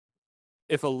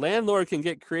 if a landlord can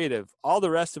get creative, all the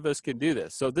rest of us can do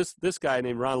this. So this guy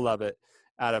named Ron Lovett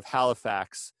out of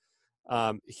Halifax,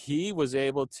 he was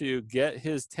able to get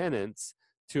his tenants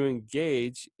to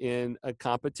engage in a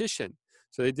competition.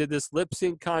 So they did this lip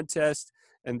sync contest,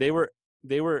 and they were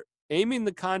aiming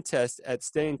the contest at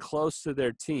staying close to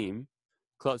their team,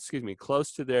 close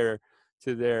to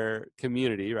their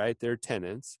community, right? Their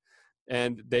tenants.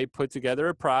 And they put together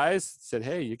a prize, said,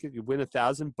 hey, you could win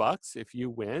 $1,000 if you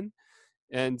win.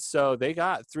 And so they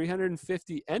got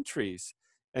 350 entries,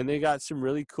 and they got some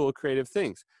really cool creative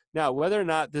things. Now, whether or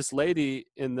not this lady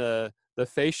in the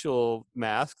facial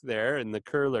mask there and the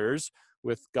curlers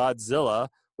with Godzilla,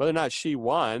 whether or not she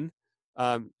won,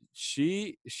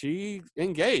 she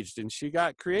engaged and she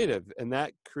got creative, and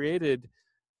that created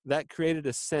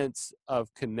a sense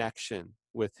of connection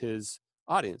with his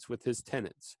audience, with his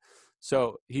tenants.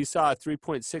 So he saw a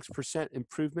 3.6%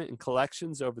 improvement in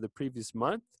collections over the previous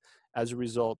month as a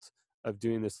result of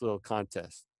doing this little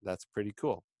contest. That's pretty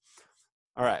cool.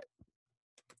 All right.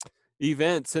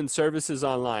 Events and services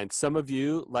online. Some of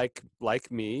you, like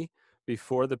me,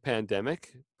 before the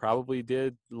pandemic, probably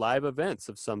did live events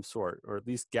of some sort, or at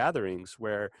least gatherings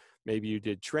where maybe you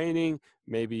did training,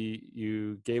 maybe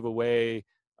you gave away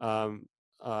um,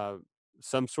 uh,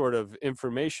 some sort of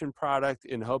information product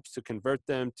in hopes to convert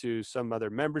them to some other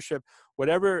membership.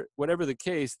 Whatever the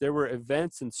case, there were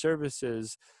events and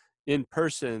services in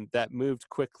person that moved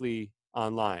quickly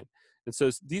online. And so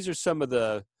these are some of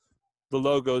the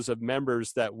logos of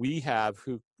members that we have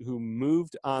who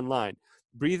moved online.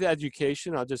 Breathe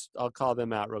Education, I'll call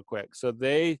them out real quick. So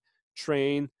they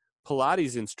train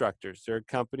Pilates instructors. They're a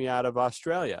company out of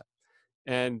Australia,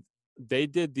 and they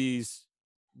did these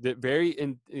very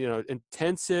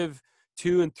intensive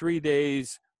 2 and 3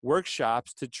 days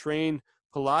workshops to train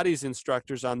Pilates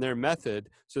instructors on their method,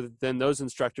 so that then those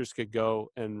instructors could go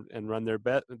and run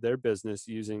their business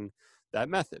using that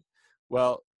method.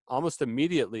 Well, almost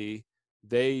immediately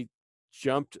they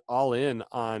jumped all in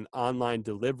on online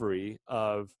delivery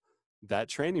of that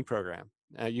training program.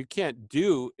 Now, you can't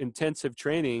do intensive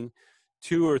training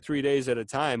 2 or 3 days at a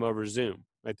time over Zoom,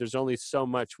 right? There's only so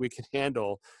much we can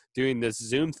handle doing this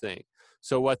Zoom thing.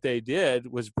 So what they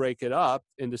did was break it up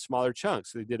into smaller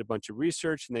chunks. So they did a bunch of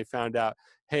research, and they found out,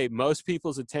 hey, most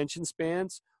people's attention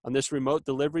spans on this remote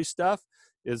delivery stuff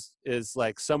is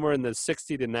like somewhere in the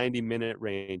 60 to 90 minute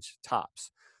range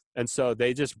tops. And so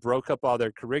they just broke up all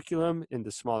their curriculum into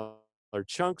smaller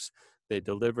chunks. They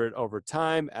deliver it over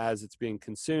time as it's being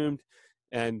consumed,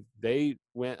 and they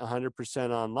went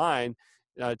 100% online,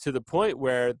 to the point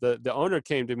where the owner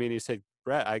came to me and he said,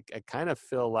 Brett, I kind of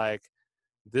feel like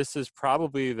this is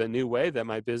probably the new way that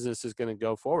my business is going to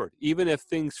go forward. Even if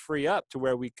things free up to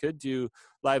where we could do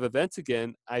live events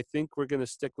again, I think we're going to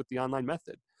stick with the online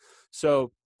method.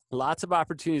 So lots of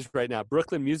opportunities right now.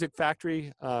 Brooklyn Music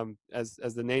Factory, as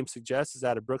the name suggests, is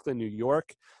out of Brooklyn, New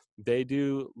York. They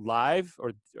do live,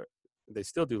 or they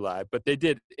still do live, but they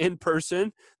did in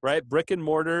person, right? Brick and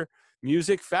mortar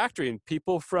music factory, and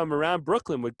people from around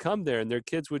Brooklyn would come there, and their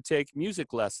kids would take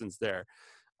music lessons there.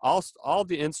 All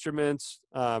the instruments.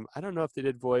 I don't know if they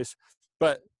did voice,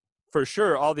 but for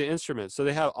sure all the instruments. So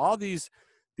they have all these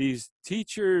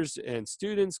teachers and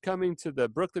students coming to the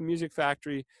Brooklyn Music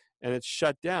Factory, and it's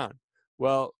shut down.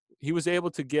 Well, he was able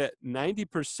to get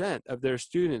 90% of their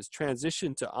students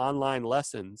transition to online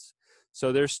lessons.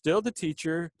 So there's still the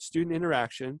teacher-student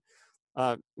interaction.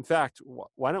 In fact,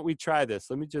 why don't we try this?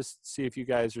 Let me just see if you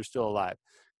guys are still alive.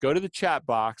 Go to the chat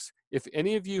box. If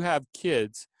any of you have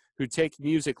kids who take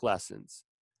music lessons,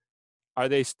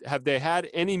 have they had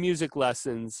any music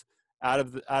lessons out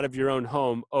of your own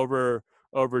home over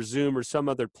Zoom or some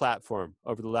other platform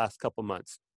over the last couple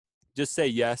months? Just say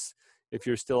yes if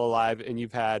you're still alive and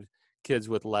you've had kids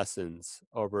with lessons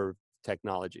over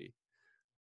technology.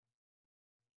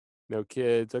 No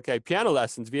kids. Okay, piano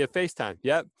lessons via FaceTime.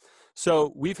 Yep.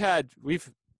 So we've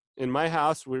in my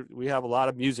house, we have a lot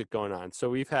of music going on. So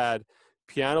we've had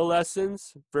piano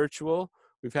lessons virtual,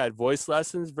 we've had voice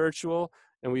lessons virtual,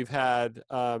 and we've had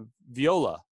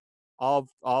viola,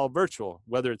 all virtual,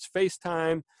 whether it's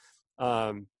FaceTime,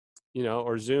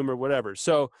 or Zoom or whatever.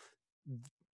 So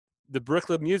the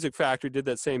Brooklyn Music Factory did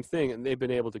that same thing, and they've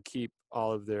been able to keep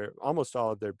almost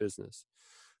all of their business.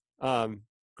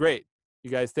 Great. You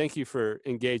guys, thank you for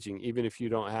engaging, even if you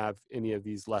don't have any of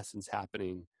these lessons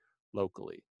happening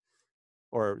locally,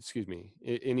 or excuse me,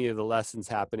 any of the lessons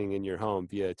happening in your home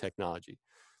via technology.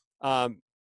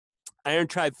 Iron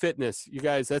Tribe Fitness, you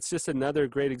guys, that's just another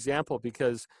great example,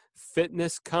 because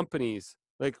fitness companies,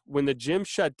 like when the gym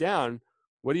shut down,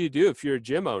 what do you do if you're a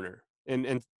gym owner?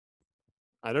 And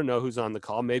I don't know who's on the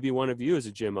call. Maybe one of you is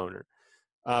a gym owner.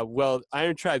 Well,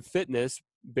 Iron Tribe Fitness,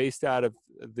 based out of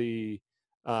the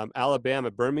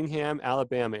Alabama, Birmingham,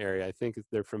 Alabama area. I think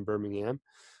they're from Birmingham.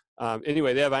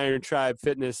 Anyway, they have Iron Tribe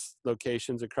Fitness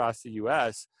locations across the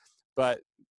U.S., but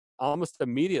almost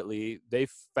immediately they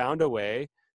found a way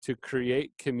to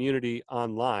create community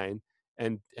online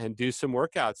and do some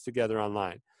workouts together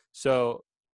online. So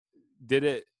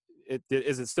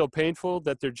is it still painful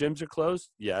that their gyms are closed?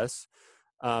 Yes.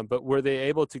 But were they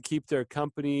able to keep their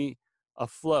company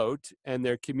afloat and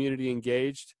their community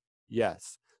engaged?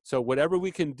 Yes. So whatever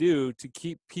we can do to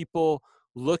keep people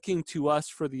looking to us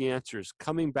for the answers,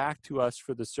 coming back to us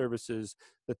for the services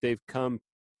that they've come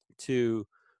to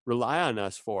rely on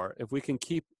us for, if we can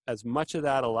keep as much of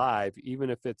that alive, even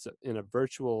if it's in a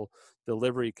virtual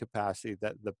delivery capacity,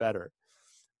 that the better.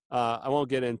 I won't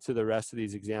get into the rest of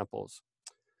these examples.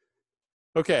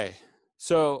 Okay,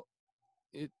 so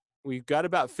we've got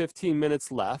about 15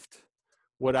 minutes left.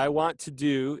 What I want to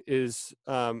do is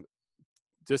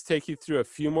just take you through a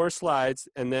few more slides,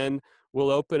 and then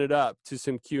we'll open it up to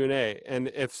some Q&A. And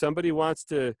if somebody wants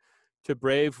to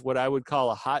brave what I would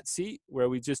call a hot seat, where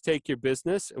we just take your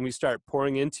business and we start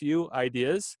pouring into you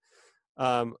ideas.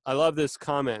 I love this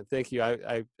comment. Thank you.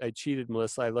 I cheated,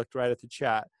 Melissa. I looked right at the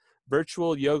chat.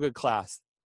 Virtual yoga class.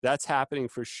 That's happening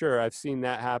for sure. I've seen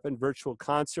that happen. Virtual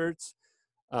concerts,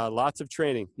 lots of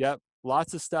training. Yep.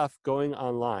 Lots of stuff going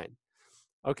online.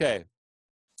 Okay.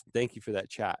 Thank you for that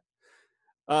chat.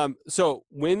 So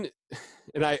when,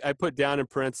 and I put down in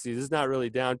parentheses, this is not really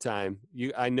downtime.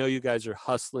 I know you guys are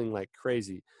hustling like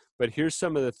crazy, but here's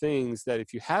some of the things that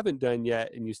if you haven't done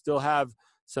yet and you still have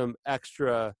some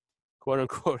extra, quote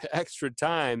unquote, extra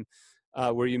time,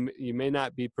 where you may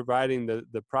not be providing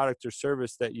the product or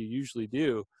service that you usually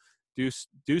do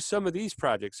some of these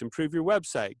projects. Improve your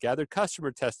website, gather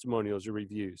customer testimonials or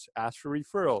reviews, ask for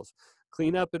referrals,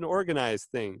 clean up and organize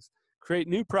things, create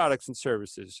new products and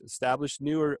services, establish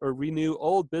new or renew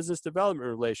old business development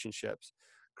relationships,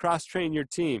 cross-train your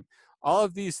team. All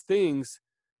of these things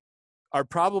are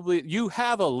probably, you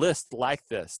have a list like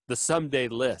this, the someday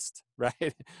list,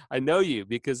 right? I know you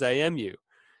because I am you.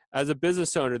 As a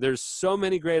business owner, there's so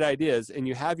many great ideas and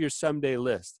you have your someday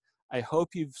list. I hope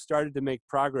you've started to make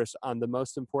progress on the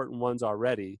most important ones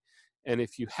already. And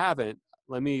if you haven't,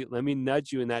 let me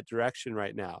nudge you in that direction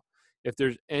right now. If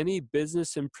there's any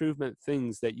business improvement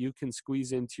things that you can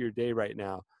squeeze into your day right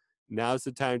now, now's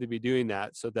the time to be doing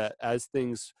that, so that as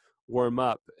things warm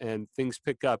up and things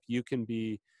pick up, you can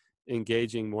be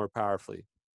engaging more powerfully.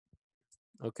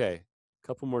 Okay, a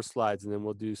couple more slides and then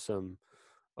we'll do some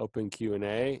open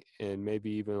Q&A and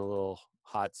maybe even a little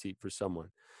hot seat for someone.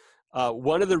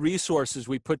 One of the resources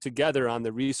we put together on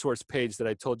the resource page that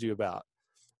I told you about,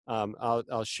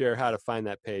 I'll share how to find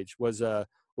that page, was a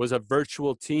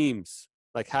virtual teams,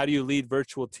 like how do you lead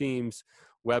virtual teams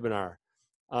webinar.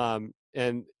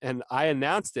 And I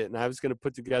announced it and I was going to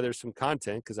put together some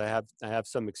content because I have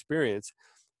some experience,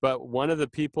 but one of the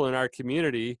people in our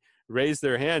community raised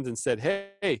their hands and said,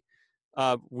 hey,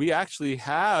 we actually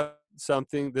have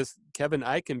something, this Kevin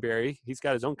Eikenberry, he's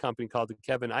got his own company called the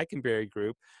Kevin Eikenberry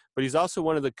Group, but he's also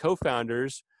one of the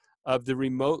co-founders of the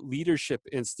Remote Leadership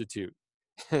Institute.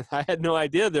 And I had no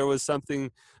idea there was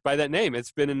something by that name.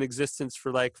 It's been in existence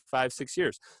for like 5-6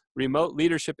 years, Remote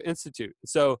Leadership Institute.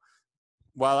 So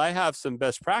while I have some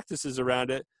best practices around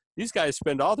it, these guys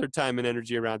spend all their time and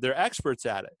energy around it. They're experts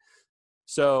at it.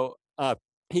 So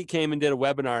he came and did a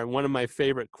webinar, and one of my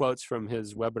favorite quotes from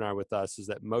his webinar with us is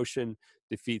that motion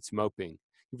defeats moping.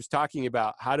 He was talking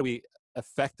about how do we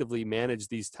effectively manage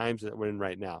these times that we're in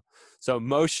right now. So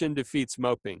motion defeats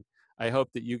moping. I hope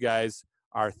that you guys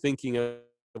are thinking of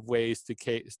ways to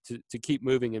keep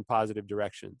moving in positive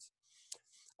directions.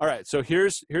 All right, so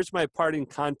here's my parting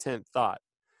content thought.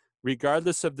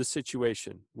 Regardless of the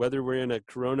situation, whether we're in a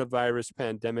coronavirus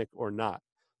pandemic or not,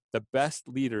 the best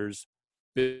leaders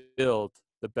build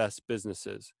the best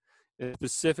businesses. And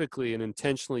specifically and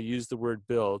intentionally use the word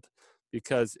build,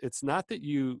 because it's not that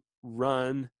you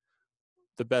run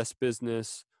the best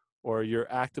business or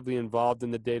you're actively involved in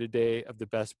the day-to-day of the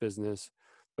best business,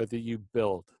 but that you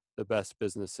build the best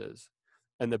businesses.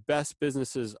 And the best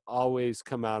businesses always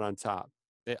come out on top.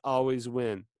 They always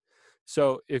win.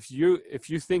 So if you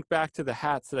think back to the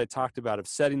hats that I talked about of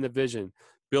setting the vision,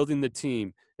 building the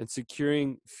team, and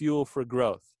securing fuel for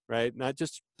growth, right? Not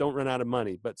just don't run out of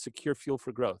money, but secure fuel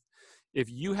for growth. If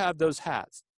you have those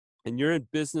hats and you're in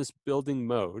business building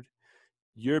mode,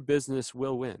 your business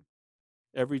will win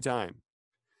every time.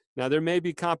 Now, there may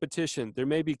be competition. There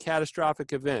may be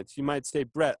catastrophic events. You might say,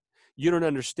 Brett, you don't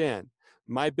understand.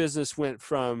 My business went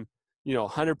from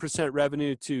 100%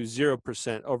 revenue to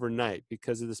 0% overnight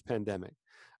because of this pandemic.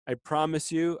 I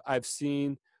promise you, I've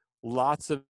seen lots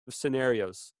of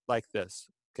scenarios like this.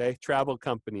 Okay, travel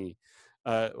company,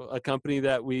 a company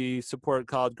that we support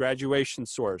called Graduation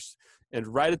Source, and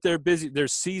right at their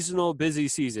seasonal busy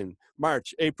season,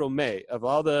 March, April, May, of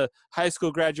all the high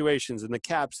school graduations and the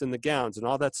caps and the gowns and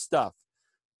all that stuff,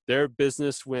 their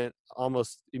business went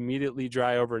almost immediately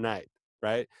dry overnight,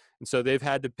 right? And so they've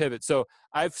had to pivot. So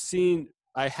I have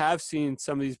seen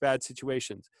some of these bad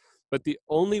situations, but the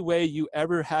only way you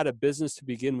ever had a business to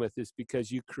begin with is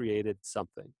because you created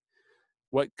something.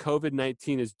 What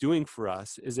COVID-19 is doing for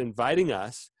us is inviting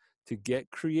us to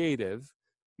get creative,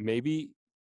 maybe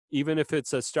even if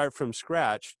it's a start from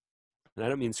scratch, and I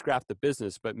don't mean scrap the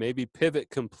business, but maybe pivot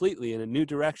completely in a new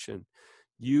direction.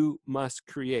 You must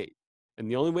create. And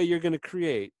the only way you're going to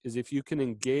create is if you can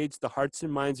engage the hearts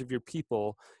and minds of your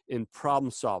people in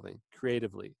problem solving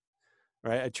creatively,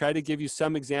 right? I try to give you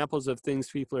some examples of things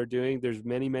people are doing. There's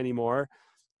many, many more.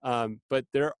 But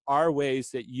there are ways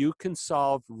that you can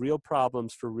solve real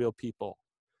problems for real people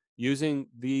using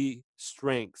the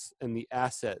strengths and the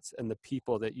assets and the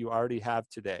people that you already have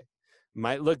today. It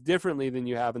might look differently than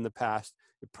you have in the past.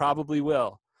 It probably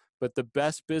will. But the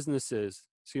best businesses,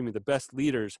 the best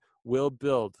leaders will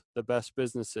build the best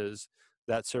businesses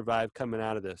that survive coming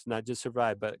out of this. Not just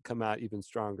survive, but come out even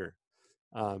stronger.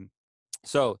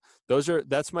 So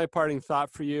that's my parting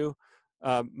thought for you.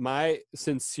 My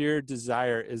sincere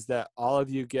desire is that all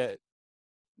of you get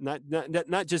not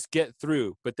just get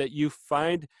through, but that you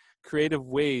find creative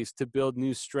ways to build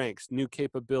new strengths, new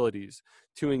capabilities,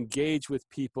 to engage with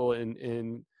people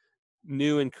in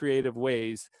new and creative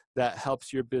ways that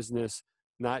helps your business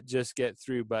not just get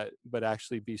through, but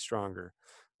actually be stronger.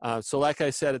 So like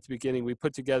I said at the beginning, we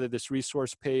put together this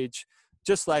resource page,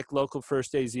 just like Local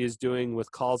First AZ is doing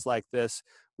with calls like this.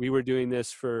 We were doing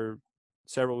this for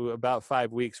about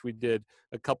 5 weeks. We did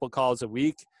a couple calls a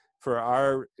week for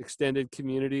our extended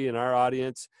community and our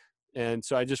audience. And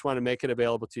so I just want to make it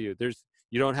available to you.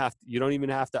 You don't even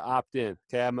have to opt in.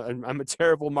 Okay. I'm a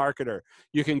terrible marketer.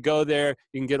 You can go there,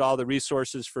 you can get all the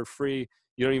resources for free.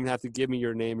 You don't even have to give me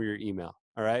your name or your email.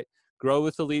 All right.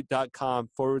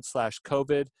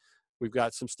 growwithelite.com/COVID. We've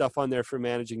got some stuff on there for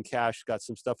managing cash, got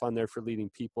some stuff on there for leading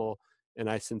people. And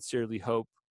I sincerely hope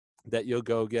that you'll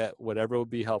go get whatever will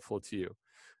be helpful to you.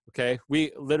 Okay.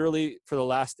 We literally, for the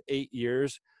last 8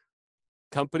 years,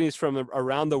 companies from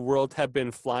around the world have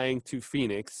been flying to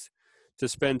Phoenix to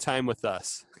spend time with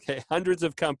us. Okay, hundreds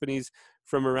of companies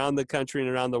from around the country and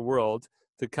around the world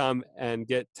to come and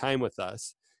get time with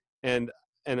us. And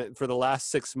for the last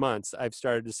 6 months, I've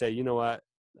started to say, you know what?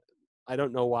 I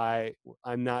don't know why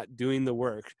I'm not doing the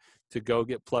work to go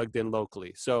get plugged in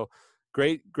locally. So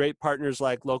great partners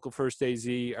like Local First AZ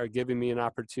are giving me an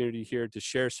opportunity here to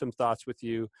share some thoughts with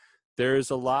you.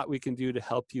 There's a lot we can do to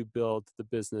help you build the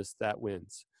business that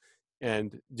wins.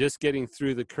 And just getting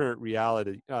through the current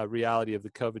reality of the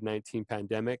COVID-19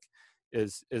 pandemic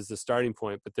is the starting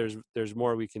point, but there's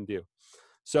more we can do.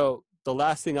 So the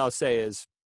last thing I'll say is,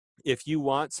 if you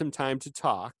want some time to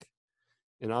talk,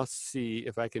 and I'll see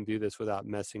if I can do this without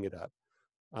messing it up.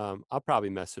 I'll probably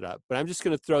mess it up, but I'm just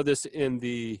going to throw this in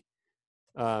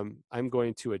I'm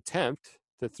going to attempt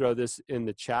to throw this in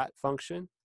the chat function.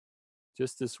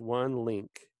 Just this one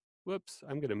link. Whoops,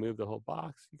 I'm going to move the whole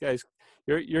box. You guys,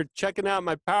 you're checking out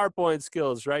my PowerPoint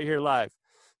skills right here live.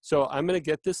 So I'm going to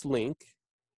get this link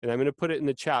and I'm going to put it in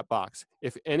the chat box.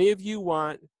 If any of you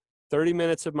want 30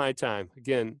 minutes of my time,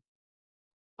 again,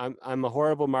 I'm a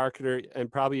horrible marketer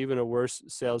and probably even a worse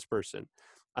salesperson.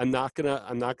 I'm not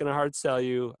gonna hard sell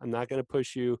you. I'm not gonna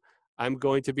push you. I'm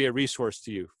going to be a resource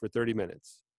to you for 30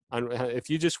 minutes.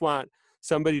 If you just want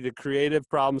somebody to creative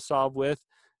problem solve with,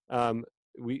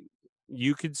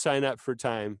 you could sign up for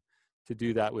time to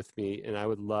do that with me, and I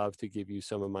would love to give you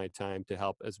some of my time to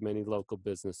help as many local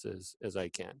businesses as I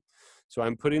can. So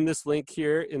I'm putting this link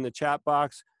here in the chat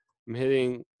box. I'm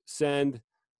hitting send.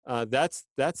 That's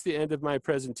the end of my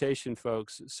presentation,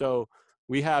 folks. So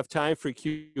we have time for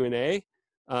Q&A.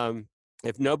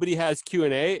 If nobody has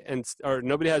Q&A or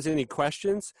nobody has any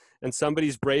questions, and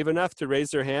somebody's brave enough to raise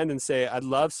their hand and say, I'd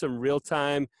love some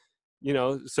real-time,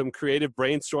 some creative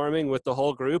brainstorming with the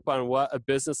whole group on what a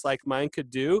business like mine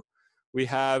could do, we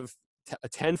have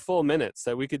 10 full minutes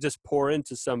that we could just pour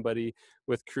into somebody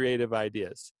with creative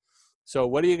ideas. So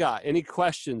what do you got? Any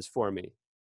questions for me?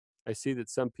 I see that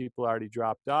some people already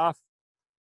dropped off.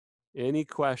 Any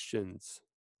questions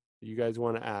you guys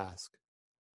want to ask?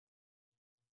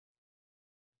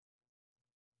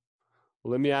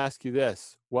 Well, let me ask you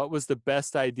this. What was the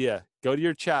best idea? Go to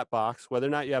your chat box, whether or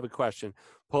not you have a question.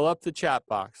 Pull up the chat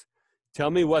box. Tell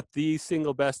me what the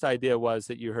single best idea was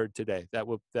that you heard today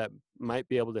that might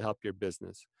be able to help your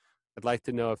business. I'd like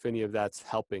to know if any of that's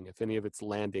helping, if any of it's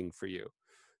landing for you.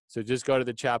 So just go to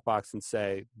the chat box and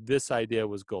say, this idea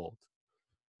was gold,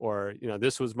 or,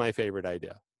 this was my favorite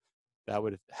idea. That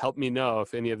would help me know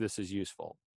if any of this is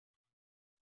useful.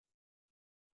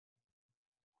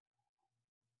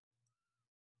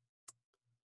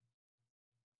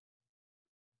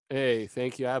 Hey,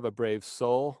 thank you. I have a brave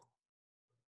soul.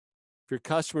 If your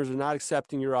customers are not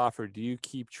accepting your offer, do you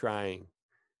keep trying?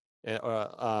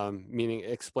 Meaning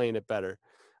explain it better.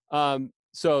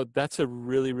 So that's a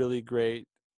really, really great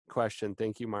question.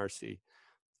 Thank you, Marcy.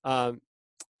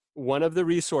 One of the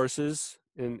resources,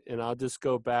 and I'll just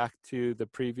go back to the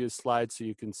previous slide so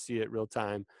you can see it real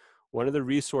time. One of the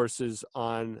resources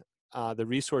on the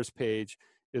resource page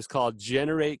is called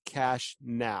Generate Cash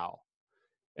Now.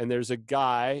 And there's a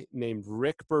guy named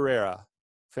Rick Barrera,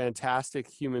 fantastic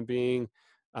human being,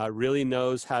 really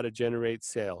knows how to generate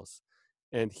sales.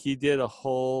 And he did a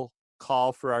whole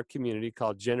call for our community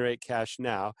called Generate Cash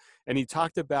Now. And he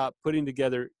talked about putting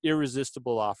together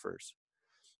irresistible offers.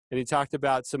 And he talked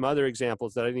about some other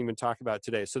examples that I didn't even talk about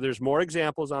today. So there's more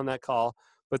examples on that call,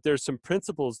 but there's some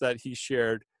principles that he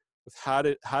shared with how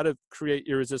to create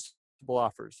irresistible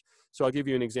offers. So I'll give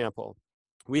you an example.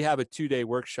 We have a 2-day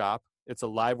workshop. It's a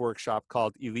live workshop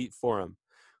called Elite Forum,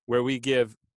 where we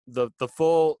give the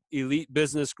full elite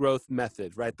business growth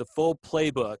method, right? The full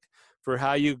playbook for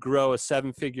how you grow a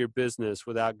 7-figure business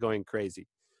without going crazy,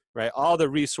 right? All the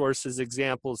resources,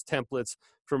 examples, templates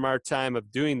from our time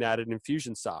of doing that at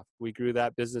Infusionsoft. We grew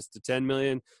that business to 10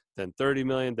 million, then 30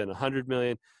 million, then 100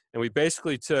 million. And we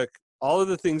basically took all of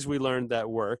the things we learned that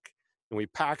work and we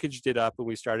packaged it up and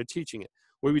we started teaching it.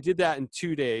 Well, we did that in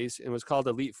 2 days and it was called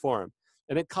Elite Forum.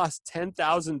 And it cost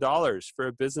 $10,000 for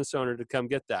a business owner to come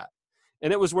get that.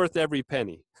 And it was worth every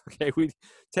penny. Okay,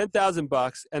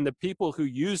 $10,000, and the people who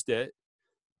used it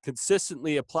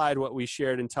consistently applied what we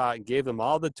shared and taught and gave them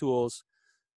all the tools.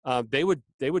 They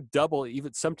would double,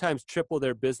 even sometimes triple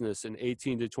their business in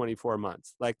 18 to 24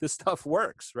 months. Like, this stuff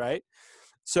works, right?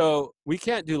 So we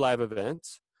can't do live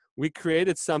events. We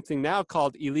created something now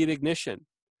called Elite Ignition.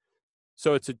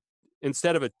 So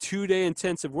instead of a 2-day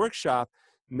intensive workshop,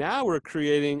 now we're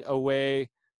creating a way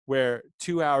where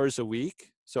 2 hours a week.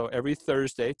 So every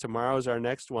Thursday, tomorrow is our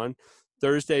next one,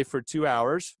 Thursday for 2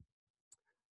 hours.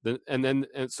 And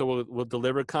so we'll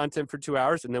deliver content for 2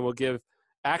 hours, and then we'll give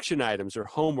action items or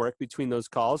homework between those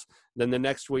calls. Then the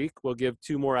next week we'll give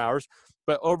 2 more hours.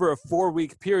 But over a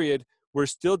 4-week period, we're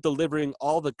still delivering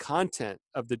all the content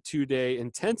of the 2-day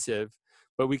intensive,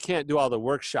 but we can't do all the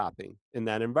workshopping in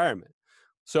that environment.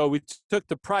 So we took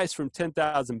the price from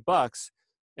 $10,000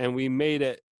 and we made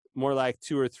it more like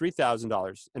 $2,000 or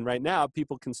 $3,000. And right now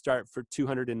people can start for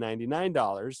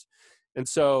 $299. And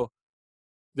so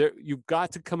you've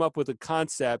got to come up with a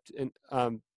concept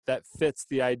that fits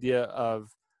the idea of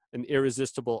an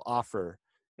irresistible offer.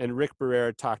 And Rick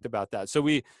Barrera talked about that. So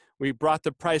we brought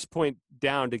the price point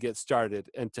down to get started,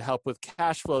 and to help with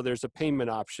cash flow, there's a payment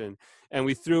option. And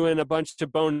we threw in a bunch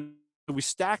of we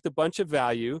stacked a bunch of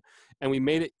value, and we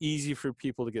made it easy for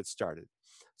people to get started.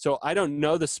 So I don't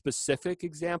know the specific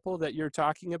example that you're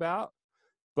talking about,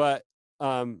 but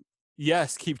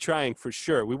yes, keep trying for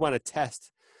sure. We want to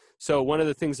test. So one of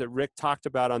the things that Rick talked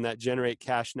about on that Generate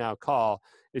Cash Now call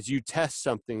is you test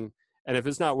something, and if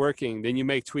it's not working, then you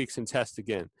make tweaks and test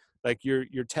again. Like you're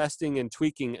testing and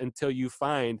tweaking until you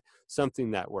find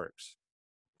something that works.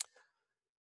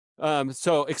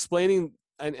 So explaining,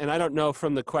 and I don't know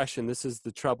from the question, this is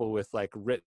the trouble with like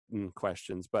written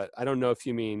questions, but I don't know if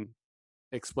you mean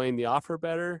explain the offer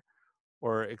better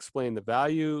or explain the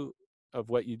value of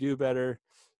what you do better.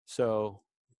 So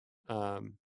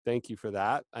thank you for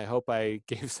that. I hope I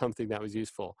gave something that was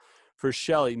useful. For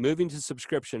Shelly, moving to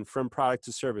subscription from product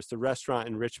to service, the restaurant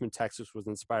in Richmond, Texas was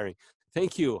inspiring.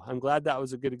 Thank you. I'm glad that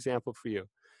was a good example for you.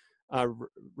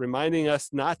 Reminding us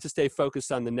not to stay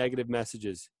focused on the negative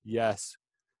messages. Yes,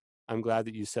 I'm glad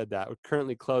that you said that. We're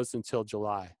currently closed until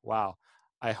July. Wow.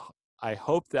 I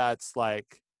hope that's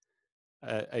like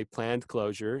a planned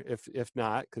closure. If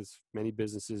not, because many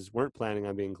businesses weren't planning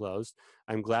on being closed,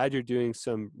 I'm glad you're doing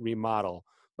some remodel.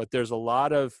 But there's a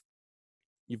lot of,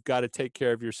 you've got to take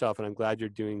care of yourself, and I'm glad you're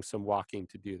doing some walking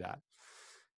to do that.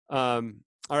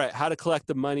 All right, how to collect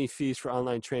the money fees for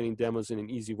online training demos in an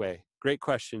easy way. Great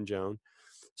question, Joan.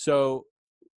 So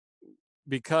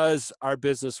because our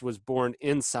business was born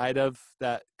inside of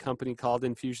that company called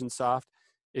Infusionsoft,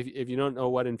 if you don't know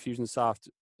what Infusionsoft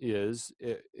is,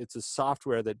 it's a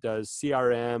software that does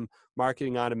CRM,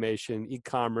 marketing automation,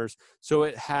 e-commerce. So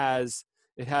it has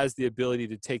the ability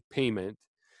to take payment.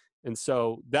 And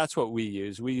so that's what we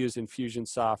use. We use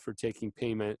Infusionsoft for taking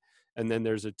payment. And then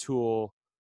there's a tool,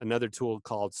 another tool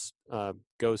called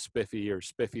Go Spiffy or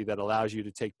Spiffy that allows you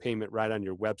to take payment right on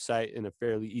your website in a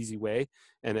fairly easy way.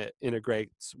 And it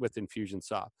integrates with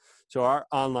Infusionsoft. So our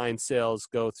online sales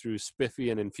go through Spiffy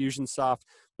and Infusionsoft,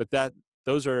 but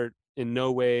those are in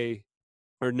no way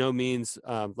or no means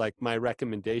like my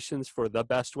recommendations for the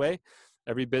best way.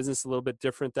 Every business is a little bit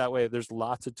different that way. There's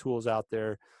lots of tools out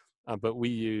there, but we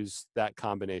use that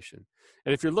combination.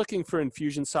 And if you're looking for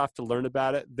Infusionsoft to learn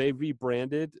about it, they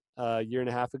rebranded a year and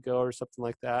a half ago or something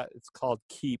like that. It's called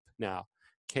Keep now,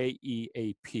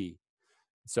 Keap.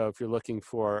 So if you're looking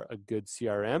for a good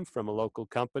CRM from a local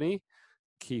company,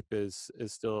 Keep is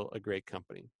still a great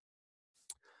company.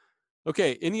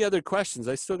 Okay, any other questions?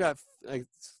 I still got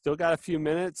a few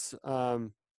minutes.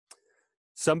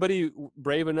 Somebody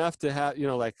brave enough to have,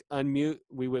 like unmute,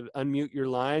 we would unmute your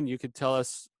line. You could tell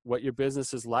us what your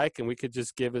business is like, and we could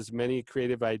just give as many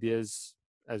creative ideas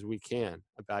as we can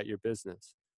about your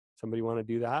business. Somebody want to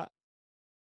do that?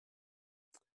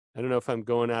 I don't know if I'm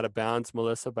going out of bounds,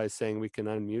 Melissa, by saying we can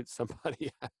unmute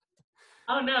somebody.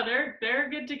 Oh no, they're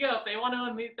good to go. If they want to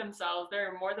unmute themselves,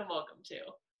 they're more than welcome to.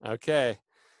 Okay.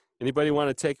 Anybody want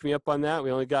to take me up on that?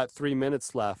 We only got 3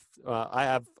 minutes left. I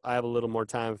have a little more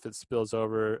time if it spills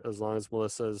over, as long as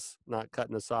Melissa's not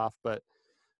cutting us off. But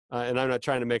and I'm not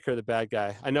trying to make her the bad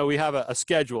guy. I know we have a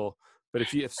schedule, but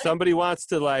if somebody wants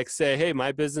to like say, hey,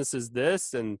 my business is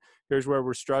this, and here's where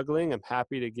we're struggling, I'm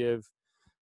happy to give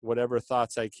whatever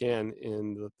thoughts I can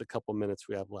in the couple minutes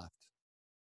we have left.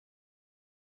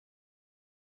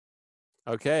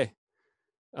 Okay.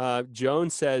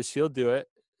 Joan says she'll do it.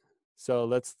 So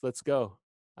let's go.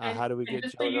 How do we And get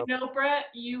just so Joan you up? know, Brett,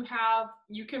 you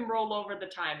can roll over the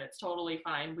time. It's totally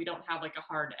fine. We don't have like a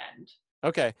hard end.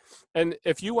 Okay. And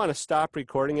if you want to stop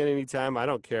recording at any time, I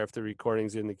don't care if the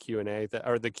recording's in the Q&A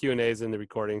or the Q&A is in the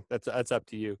recording. That's up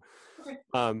to you.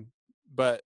 Okay.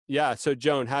 But yeah, so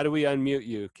Joan, how do we unmute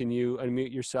you? Can you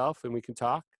unmute yourself and we can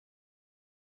talk?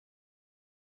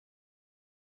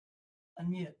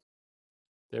 Unmute.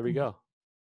 There we go.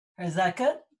 Is that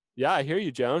good? Yeah, I hear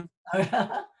you, Joan.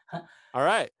 All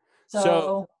right. So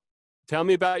So tell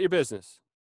me about your business.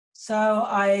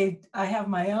 I have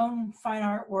my own fine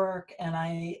art work, and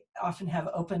I often have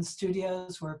open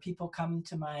studios where people come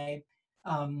to my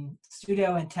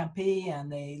studio in Tempe,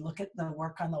 and they look at the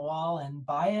work on the wall and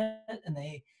buy it, and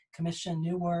they commission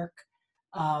new work.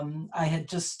 I had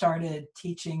just started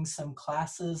teaching some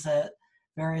classes at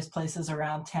various places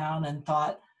around town and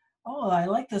thought, oh, I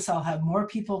like this. I'll have more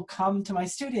people come to my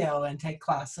studio and take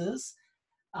classes.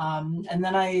 And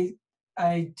then I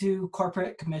do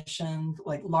corporate commissioned,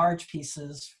 like large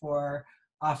pieces for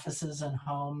offices and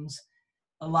homes.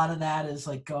 A lot of that is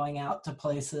like going out to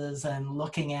places and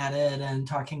looking at it and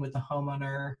talking with the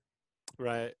homeowner.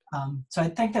 Right. So I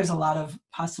think there's a lot of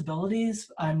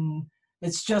possibilities.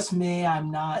 It's just me.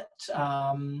 I'm not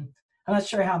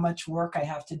sure how much work I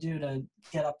have to do to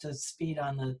get up to speed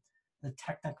on the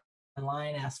technical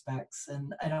line aspects,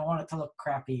 and I don't want it to look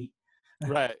crappy.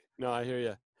 Right. No, I hear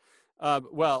you.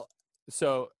 Well,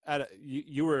 so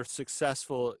you were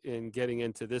successful in getting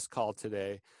into this call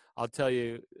today. I'll tell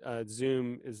you,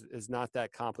 Zoom is not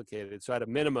that complicated. So at a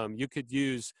minimum, you could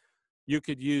use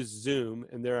Zoom,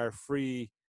 and there are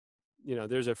free,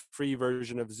 there's a free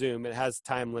version of Zoom. It has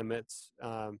time limits.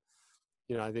 I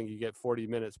think you get 40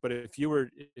 minutes. But if you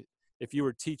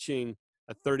were teaching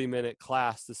a 30-minute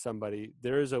class to somebody,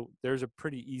 there's a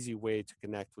pretty easy way to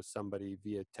connect with somebody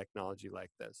via technology like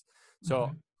this.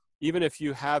 So even if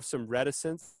you have some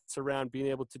reticence around being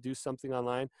able to do something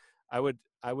online, I would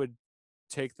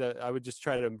just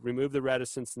try to remove the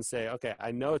reticence and say, okay,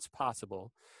 I know it's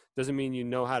possible. Doesn't mean you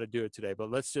know how to do it today,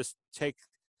 but let's just take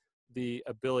the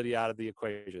ability out of the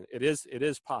equation. It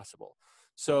is possible.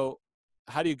 So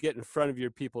how do you get in front of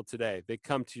your people today? They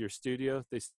come to your studio,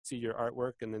 they see your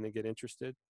artwork, and then they get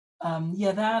interested?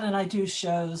 Yeah, that, and I do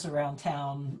shows around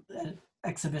town at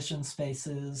exhibition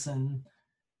spaces, and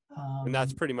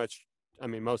that's pretty much,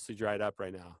 mostly dried up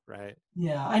right now, right?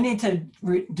 yeah, I need to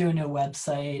do a new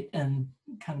website and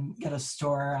kind of get a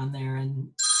store on there. And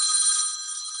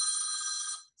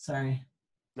sorry.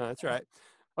 No, that's right.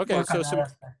 Okay, Work on that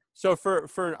aspect. so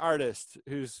for an artist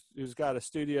who's got a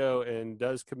studio and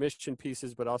does commission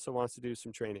pieces, but also wants to do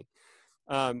some training,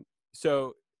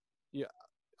 so yeah,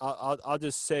 I'll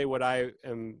just say what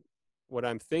I'm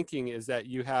thinking is that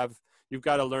you've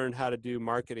got to learn how to do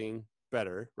marketing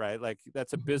better, right? Like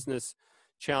that's a business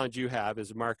challenge you have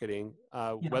is marketing,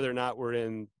 Yeah. whether or not we're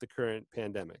in the current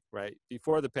pandemic, right?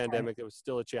 Before the Right. pandemic, it was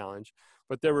still a challenge,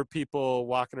 but there were people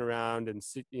walking around and,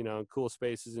 cool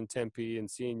spaces in Tempe and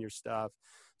seeing your stuff.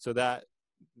 So that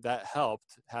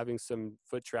helped, having some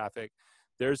foot traffic.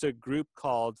 There's a group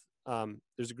called Hound,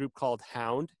 Oh,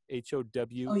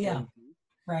 yeah. HOWND.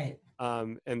 Right.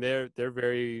 And they're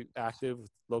very active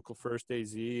with local First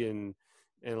AZ and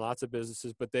lots of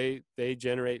businesses, but they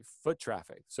generate foot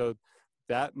traffic. So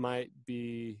that might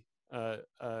be a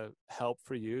help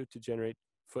for you to generate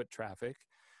foot traffic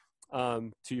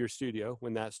to your studio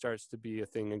when that starts to be a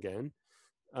thing again.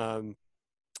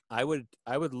 I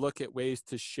would look at ways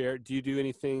to share. Do you do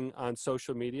anything on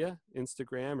social media,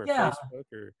 Instagram or Yeah.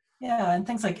 Facebook or? Yeah. And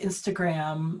things like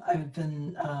Instagram, I've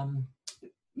been,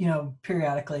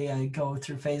 periodically I go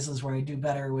through phases where I do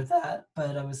better with that.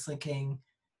 But I was thinking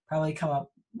probably come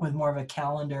up with more of a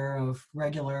calendar of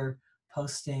regular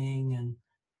posting and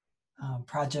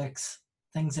projects,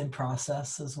 things in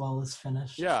process as well as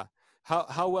finished. Yeah.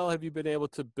 How well have you been able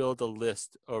to build a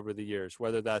list over the years,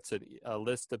 whether that's a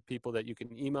list of people that you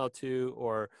can email to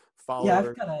or Yeah,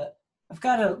 followers? I've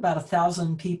got about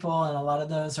 1,000 people, and a lot of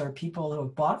those are people who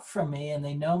have bought from me, and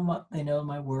they know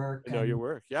my work, I know your and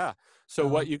work. Yeah. So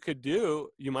what um, you could do,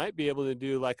 you might be able to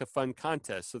do like a fun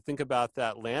contest. So think about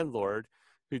that landlord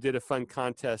who did a fun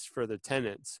contest for the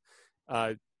tenants.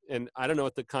 Uh, and I don't know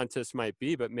what the contest might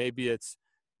be, but maybe it's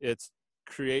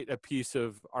create a piece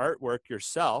of artwork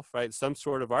yourself, right? Some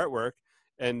sort of artwork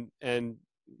and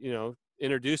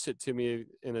introduce it to me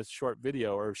in a short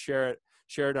video or share it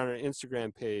on our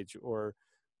Instagram page or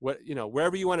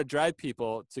wherever you want to drive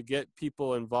people to get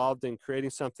people involved in creating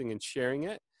something and sharing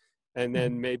it. And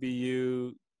then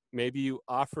mhm, maybe you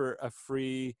offer a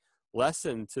free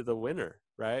lesson to the winner,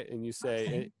 right? And you okay,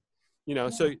 say,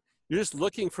 so yeah, you're just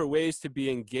looking for ways to be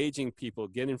engaging people,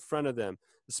 get in front of them,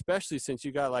 especially since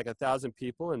you got like 1,000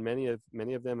 people and many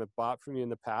of them have bought from you in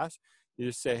the past. You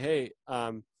just say, hey,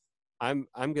 I'm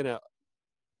gonna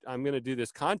do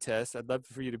this contest. I'd love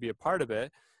for you to be a part of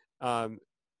it. Um,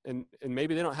 and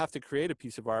maybe they don't have to create a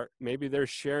piece of art. Maybe they're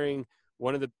sharing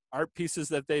one of the art pieces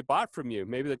that they bought from you.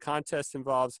 Maybe the contest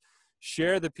involves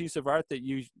share the piece of art that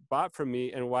you bought from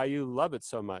me and why you love it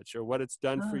so much, or what it's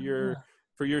done for yeah,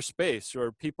 your space,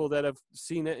 or people that have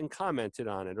seen it and commented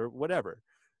on it, or whatever,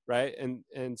 right?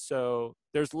 And so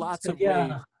there's that's lots good. of ways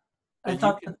Yeah, I that you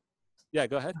thought can. Yeah,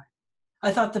 go ahead.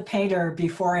 the painter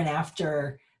before and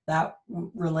after that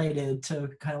related to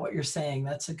kind of what you're saying.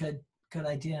 That's a good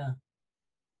idea.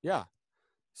 Yeah.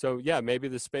 So yeah, maybe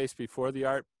the space before the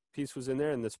art piece was in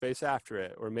there and the space after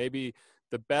it, or maybe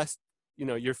the best,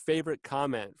 your favorite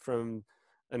comment from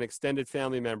an extended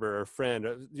family member or friend,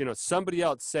 or, somebody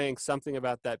else saying something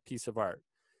about that piece of art.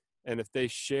 And if they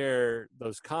share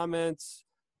those comments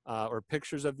or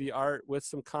pictures of the art with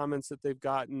some comments that they've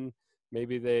gotten,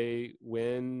 maybe they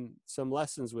win some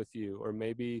lessons with you, or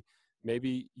maybe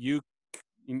you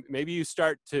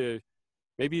start to.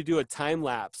 Maybe you do a time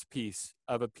lapse piece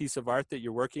of a piece of art that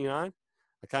you're working on.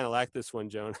 I kind of like this one,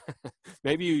 Joan.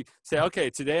 Maybe you say, okay,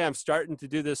 today I'm starting to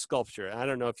do this sculpture. I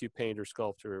don't know if you paint or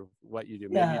sculpt or what you do.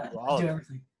 Maybe you Yeah, do I all do of it.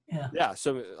 everything. Yeah. Yeah.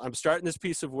 So I'm starting this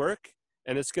piece of work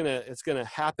and it's gonna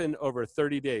happen over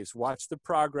 30 days. Watch the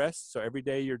progress. So every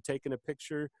day you're taking a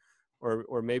picture,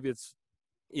 or maybe it's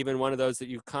even one of those that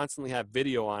you constantly have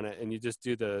video on it and you just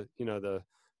do the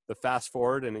fast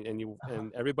forward Uh-huh.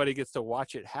 and everybody gets to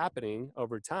watch it happening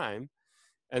over time.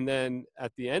 And then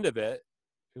at the end of it,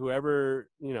 whoever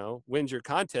wins your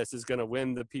contest is going to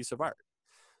win the piece of art.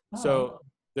 So Oh,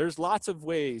 there's lots of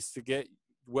ways to get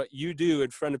what you do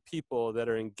in front of people that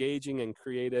are engaging and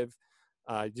creative.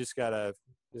 You just gotta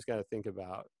think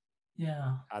about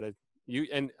yeah. how to, you,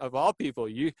 and of all people,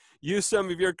 you use some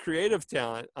of your creative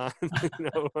talent on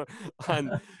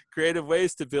on creative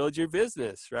ways to build your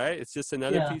business, right? It's just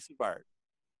another Yeah. piece of art.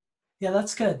 Yeah,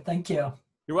 that's good. Thank you.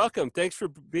 You're welcome. Thanks for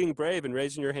being brave and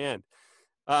raising your hand.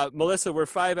 Melissa, we're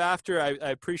 5 after. I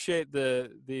appreciate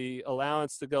the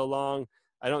allowance to go long.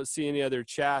 I don't see any other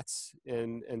chats,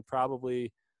 and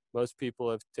probably most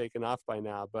people have taken off by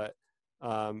now. But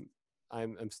I'm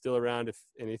still around if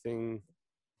anything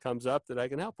comes up that I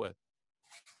can help with.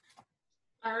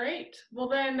 All right. Well,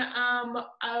 then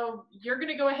you're going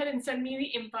to go ahead and send me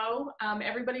the info.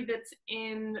 Everybody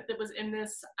that was in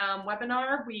this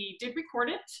webinar, we did record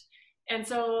it. And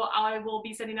so I will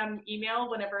be sending out an email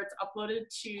whenever it's uploaded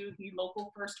to the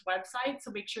Local First website. So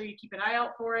make sure you keep an eye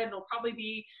out for it. It'll probably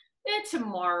be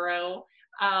tomorrow.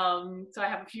 So I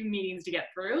have a few meetings to get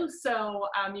through. So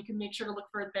you can make sure to look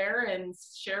for it there and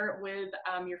share it with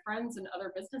your friends and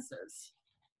other businesses.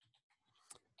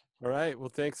 All right. Well,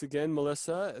 thanks again,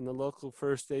 Melissa and the local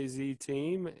First AZ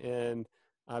team. And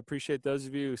I appreciate those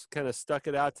of you who kind of stuck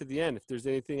it out to the end. If there's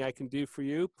anything I can do for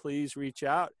you, please reach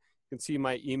out. You can see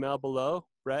my email below,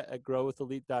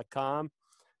 brett@growwithelite.com.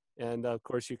 And of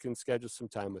course, you can schedule some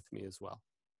time with me as well.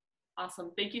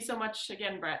 Awesome. Thank you so much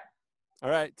again, Brett. All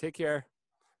right. Take care.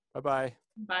 Bye-bye.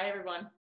 Bye, everyone.